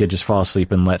said, they could just fall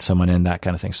asleep and let someone in, that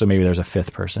kind of thing. So maybe there's a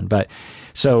 5th person. But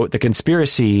so the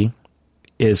conspiracy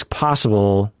is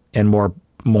possible and more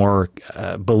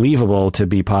believable to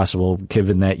be possible,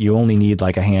 given that you only need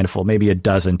like a handful, maybe a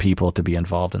dozen people to be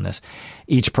involved in this.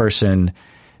 Each person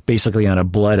basically on a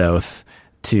blood oath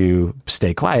to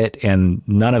stay quiet, and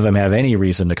none of them have any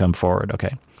reason to come forward.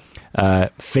 Okay.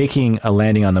 Faking a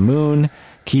landing on the moon,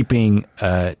 keeping,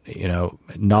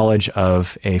 knowledge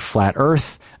of a flat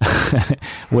earth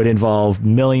would involve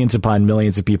millions upon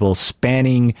millions of people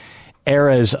spanning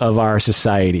eras of our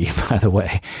society, by the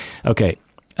way. Okay.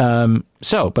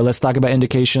 But let's talk about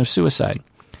indication of suicide.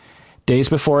 Days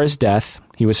before his death,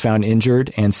 he was found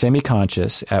injured and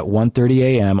semi-conscious at 1:30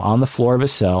 a.m. on the floor of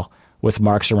his cell with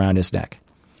marks around his neck.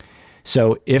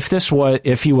 So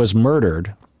if he was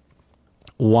murdered,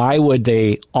 why would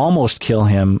they almost kill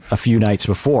him a few nights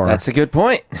before? That's a good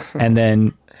point. And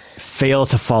then fail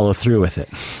to follow through with it.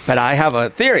 But I have a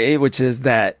theory, which is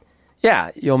that,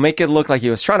 you'll make it look like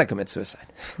he was trying to commit suicide.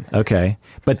 Okay.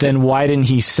 But then why didn't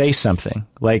he say something?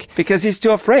 Because he's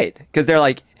too afraid. Because they're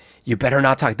like, you better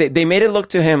not talk. They made it look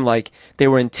to him like they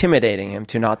were intimidating him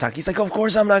to not talk. He's like, of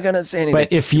course I'm not going to say anything.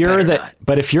 But if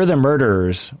you're the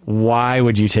murderers, why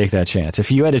would you take that chance?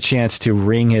 If you had a chance to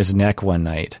wring his neck one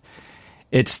night,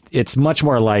 it's much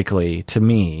more likely to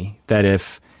me that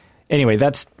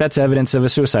that's evidence of a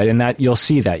suicide, and that you'll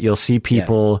see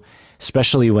people,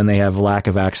 especially when they have lack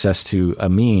of access to a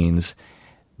means,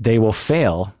 they will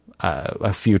fail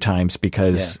a few times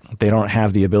because they don't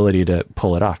have the ability to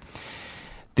pull it off.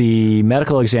 The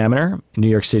medical examiner, New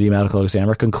York City medical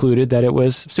examiner, concluded that it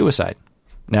was suicide.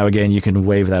 Now, again, you can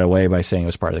wave that away by saying it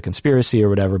was part of the conspiracy or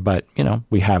whatever, but,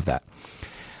 we have that.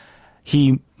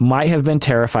 He might have been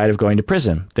terrified of going to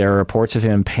prison. There are reports of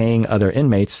him paying other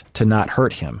inmates to not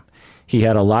hurt him. He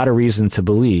had a lot of reason to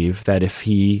believe that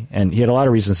he had a lot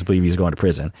of reasons to believe he's going to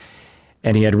prison.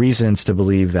 And he had reasons to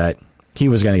believe that he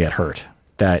was going to get hurt,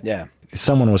 that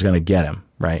someone was going to get him,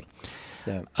 right?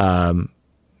 Yeah.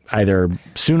 Either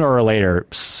sooner or later,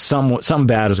 something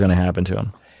bad was going to happen to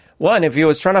him. Well, and if he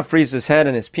was trying to freeze his head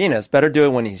and his penis, better do it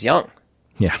when he's young.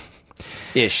 Yeah.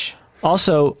 Ish.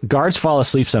 Also, guards fall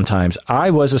asleep sometimes.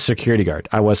 I was a security guard.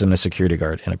 I wasn't a security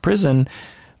guard in a prison,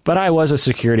 but I was a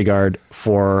security guard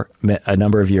for a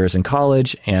number of years in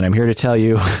college, and I'm here to tell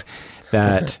you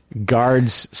that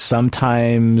guards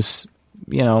sometimes,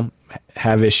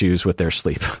 have issues with their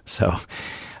sleep. So,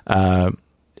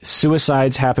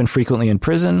 suicides happen frequently in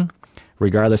prison.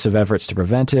 regardless of efforts to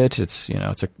prevent it. It's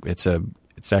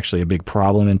actually a big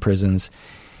problem in prisons.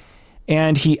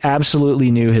 And he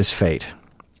absolutely knew his fate.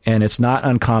 And it's not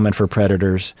uncommon for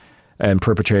predators and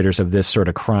perpetrators of this sort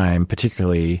of crime,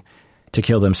 particularly, to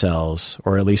kill themselves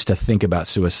or at least to think about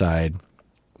suicide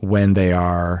when they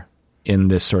are in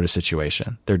this sort of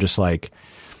situation. They're just like,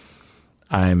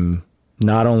 I'm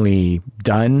not only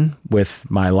done with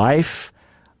my life,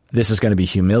 this is going to be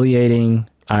humiliating.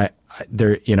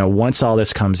 Once all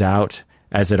this comes out,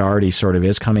 as it already sort of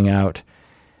is coming out,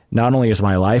 not only is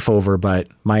my life over, but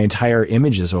my entire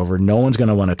image is over. No one's going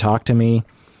to want to talk to me.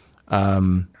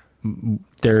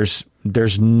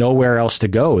 There's nowhere else to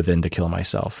go than to kill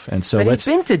myself. And so he's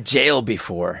been to jail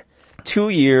before. 2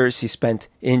 years he spent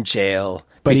in jail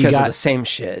but because of the same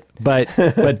shit. But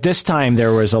this time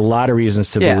there was a lot of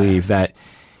reasons to believe that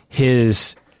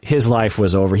his life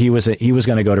was over. He was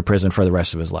going to go to prison for the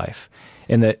rest of his life.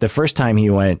 And the first time he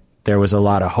went, there was a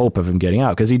lot of hope of him getting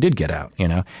out because he did get out.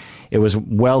 It was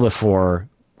well before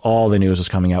all the news was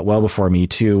coming out, well before Me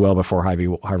Too, well before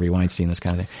Harvey Weinstein, this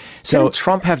kind of thing. So didn't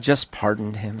Trump have just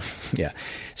pardoned him? Yeah.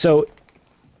 So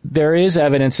there is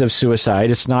evidence of suicide.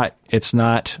 It's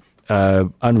not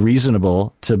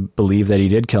unreasonable to believe that he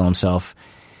did kill himself.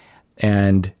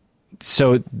 And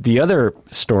so the other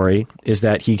story is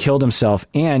that he killed himself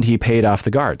and he paid off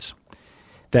the guards,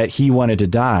 that he wanted to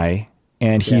die.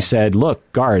 And he said,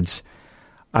 look, guards,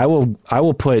 I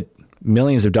will put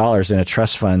millions of dollars in a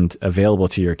trust fund available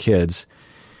to your kids.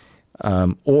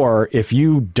 Or if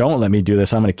you don't let me do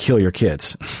this, I'm going to kill your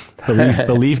kids.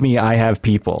 Believe me, I have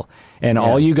people. And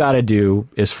all you got to do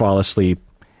is fall asleep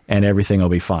and everything will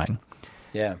be fine.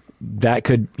 Yeah. That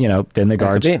could, then the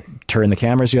guards turn the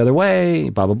cameras the other way,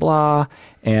 blah, blah, blah,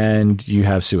 and you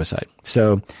have suicide.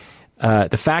 So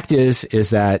the fact is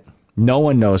that no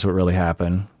one knows what really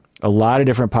happened. A lot of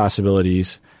different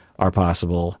possibilities are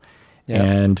possible. Yeah.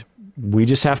 And we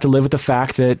just have to live with the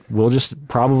fact that we'll just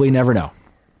probably never know.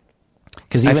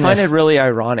 Because I find it really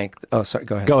ironic. Oh, sorry.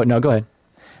 Go ahead. Go ahead.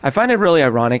 I find it really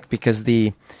ironic because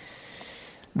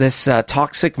this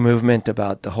toxic movement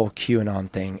about the whole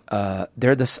QAnon thing.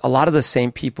 They're a lot of the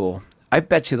same people. I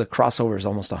bet you the crossover is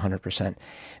almost 100%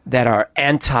 that are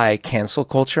anti-cancel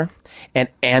culture and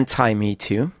anti-Me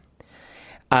Too.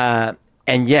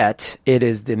 And yet, it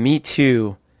is the Me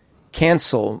Too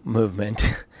cancel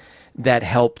movement that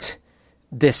helped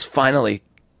this finally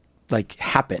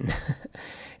happen.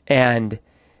 And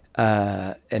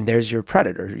there's your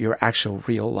predator, your actual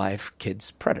real life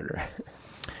kid's predator.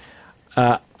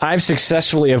 I've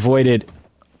successfully avoided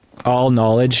all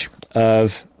knowledge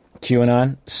of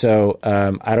QAnon, so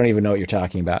I don't even know what you're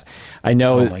talking about. I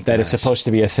know that it's supposed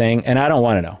to be a thing, and I don't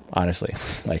want to know, honestly.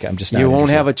 I'm just not You won't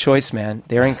interested. have a choice, man.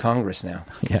 They're in Congress now.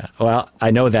 Yeah, well, I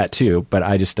know that too, but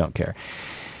I just don't care.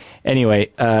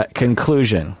 Anyway,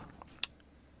 conclusion.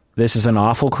 This is an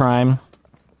awful crime.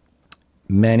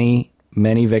 Many,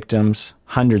 many victims,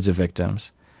 hundreds of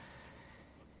victims.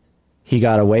 He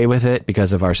got away with it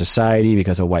because of our society,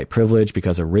 because of white privilege,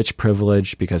 because of rich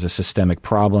privilege, because of systemic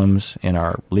problems in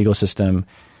our legal system,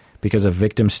 because of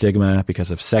victim stigma,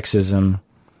 because of sexism,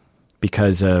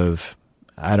 because of,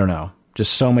 I don't know,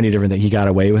 just so many different things. He got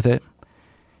away with it.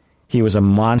 He was a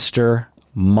monster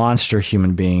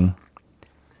human being.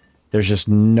 There's just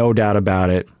no doubt about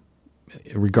it.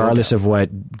 Regardless of what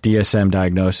DSM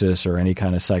diagnosis or any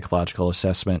kind of psychological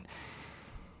assessment,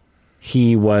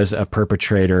 he was a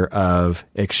perpetrator of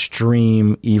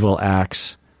extreme evil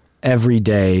acts every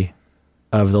day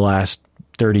of the last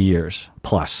 30 years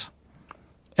plus.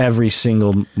 Every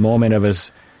single moment of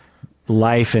his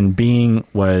life and being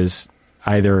was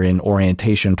either in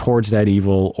orientation towards that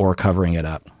evil or covering it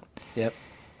up. Yep.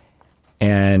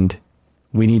 And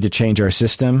we need to change our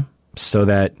system so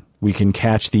that we can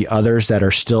catch the others that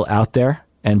are still out there.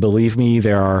 And believe me,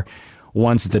 there are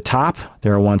ones at the top,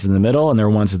 there are ones in the middle, and there are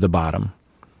ones at the bottom.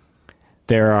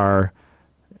 There are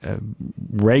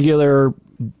regular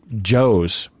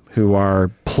Joes who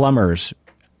are plumbers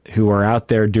who are out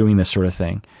there doing this sort of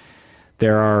thing.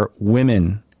 There are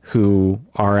women who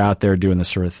are out there doing this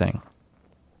sort of thing.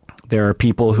 There are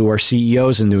people who are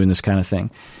CEOs and doing this kind of thing.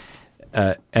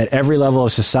 At every level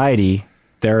of society,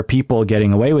 there are people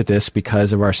getting away with this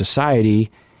because of our society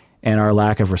and our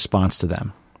lack of response to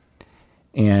them.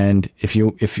 And if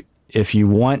you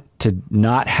want to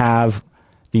not have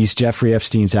these Jeffrey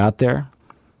Epsteins out there,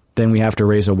 then we have to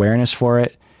raise awareness for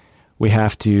it. We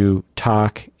have to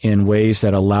talk in ways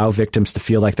that allow victims to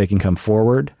feel like they can come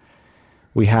forward.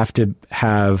 We have to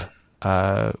have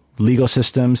legal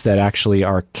systems that actually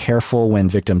are careful when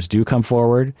victims do come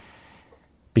forward,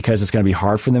 because it's going to be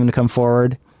hard for them to come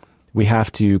forward. We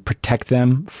have to protect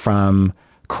them from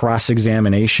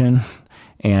cross-examination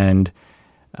and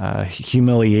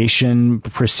humiliation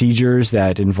procedures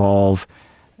that involve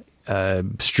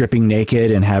stripping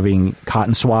naked and having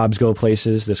cotton swabs go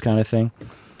places, this kind of thing,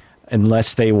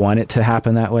 unless they want it to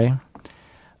happen that way.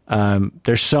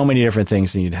 There's so many different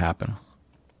things that need to happen.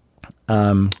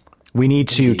 We need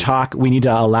to talk. We need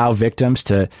to allow victims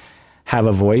to have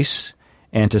a voice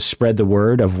and to spread the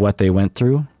word of what they went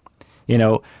through. You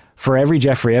know, for every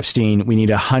Jeffrey Epstein, we need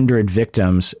 100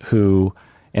 victims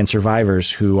and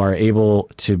survivors who are able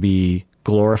to be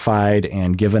glorified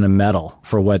and given a medal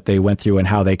for what they went through and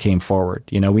how they came forward.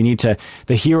 You know,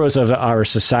 the heroes of our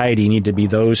society need to be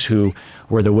those who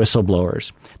were the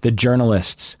whistleblowers, the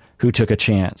journalists who took a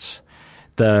chance,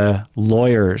 the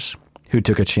lawyers who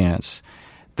took a chance,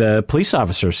 the police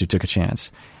officers who took a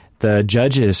chance, the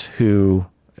judges who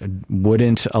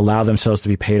wouldn't allow themselves to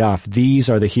be paid off. These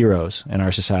are the heroes in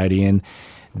our society, and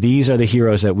these are the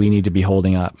heroes that we need to be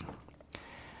holding up.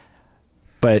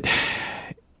 But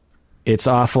it's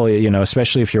awful, you know,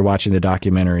 especially if you're watching the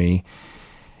documentary,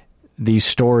 these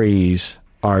stories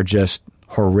are just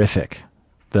horrific.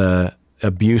 The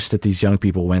abuse that these young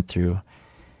people went through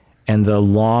and the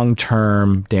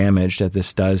long-term damage that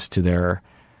this does to their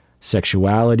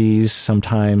sexualities,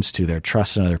 sometimes to their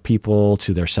trust in other people,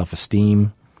 to their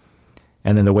self-esteem.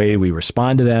 And then the way we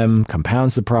respond to them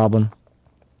compounds the problem.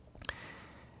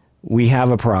 We have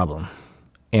a problem.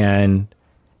 And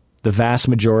the vast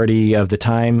majority of the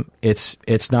time, it's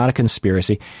not a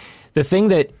conspiracy. The thing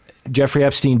that Jeffrey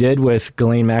Epstein did with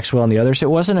Ghislaine Maxwell and the others, it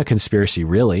wasn't a conspiracy,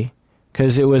 really,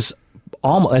 because it was,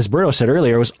 as Berto said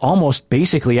earlier, it was almost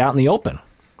basically out in the open.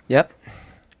 Yep.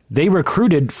 They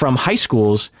recruited from high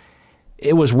schools.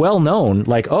 It was well known,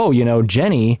 like, oh, you know,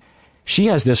 Jenny, she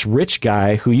has this rich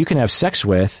guy who you can have sex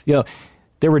with. You know,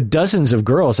 there were dozens of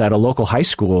girls at a local high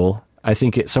school, I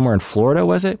think somewhere in Florida,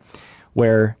 was it,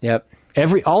 where yep.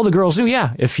 All the girls do,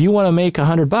 yeah. If you want to make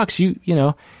 $100,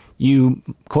 you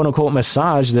quote unquote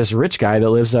massage this rich guy that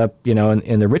lives up, you know,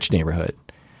 in the rich neighborhood.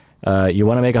 You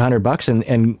want to make $100,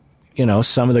 and you know,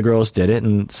 some of the girls did it,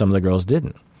 and some of the girls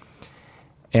didn't.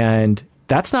 And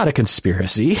that's not a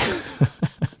conspiracy.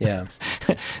 Yeah,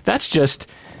 that's just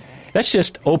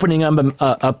opening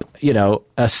up, you know,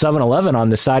 a 7-Eleven on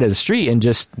the side of the street and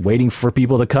just waiting for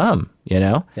people to come, you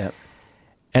know. Yeah.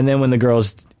 And then when the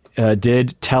girls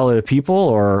did tell other people,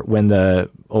 or when the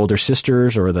older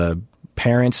sisters or the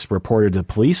parents reported to the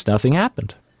police, nothing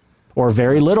happened, or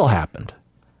very little happened.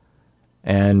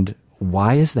 And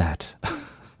why is that?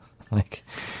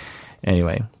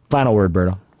 Anyway, final word,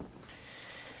 Berto.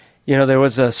 You know, there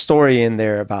was a story in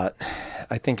there about,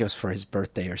 I think it was for his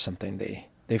birthday or something.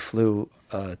 They flew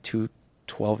 2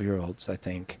 12-year-olds, I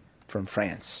think, from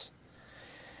France.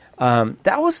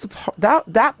 That was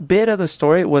that bit of the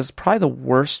story was probably the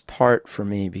worst part for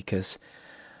me, because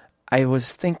I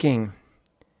was thinking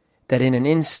that in an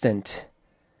instant,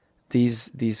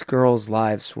 these girls'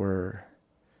 lives were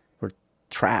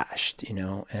trashed, you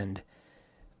know, and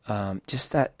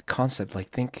just that concept,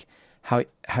 like, think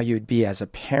how you'd be as a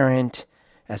parent,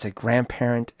 as a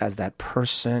grandparent, as that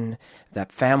person,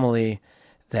 that family,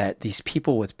 that these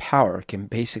people with power can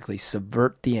basically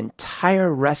subvert the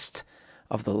entire rest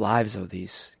of the lives of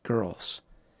these girls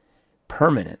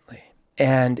permanently.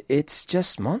 And it's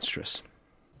just monstrous.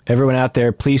 Everyone out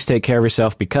there, please take care of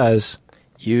yourself, because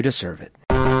you deserve it.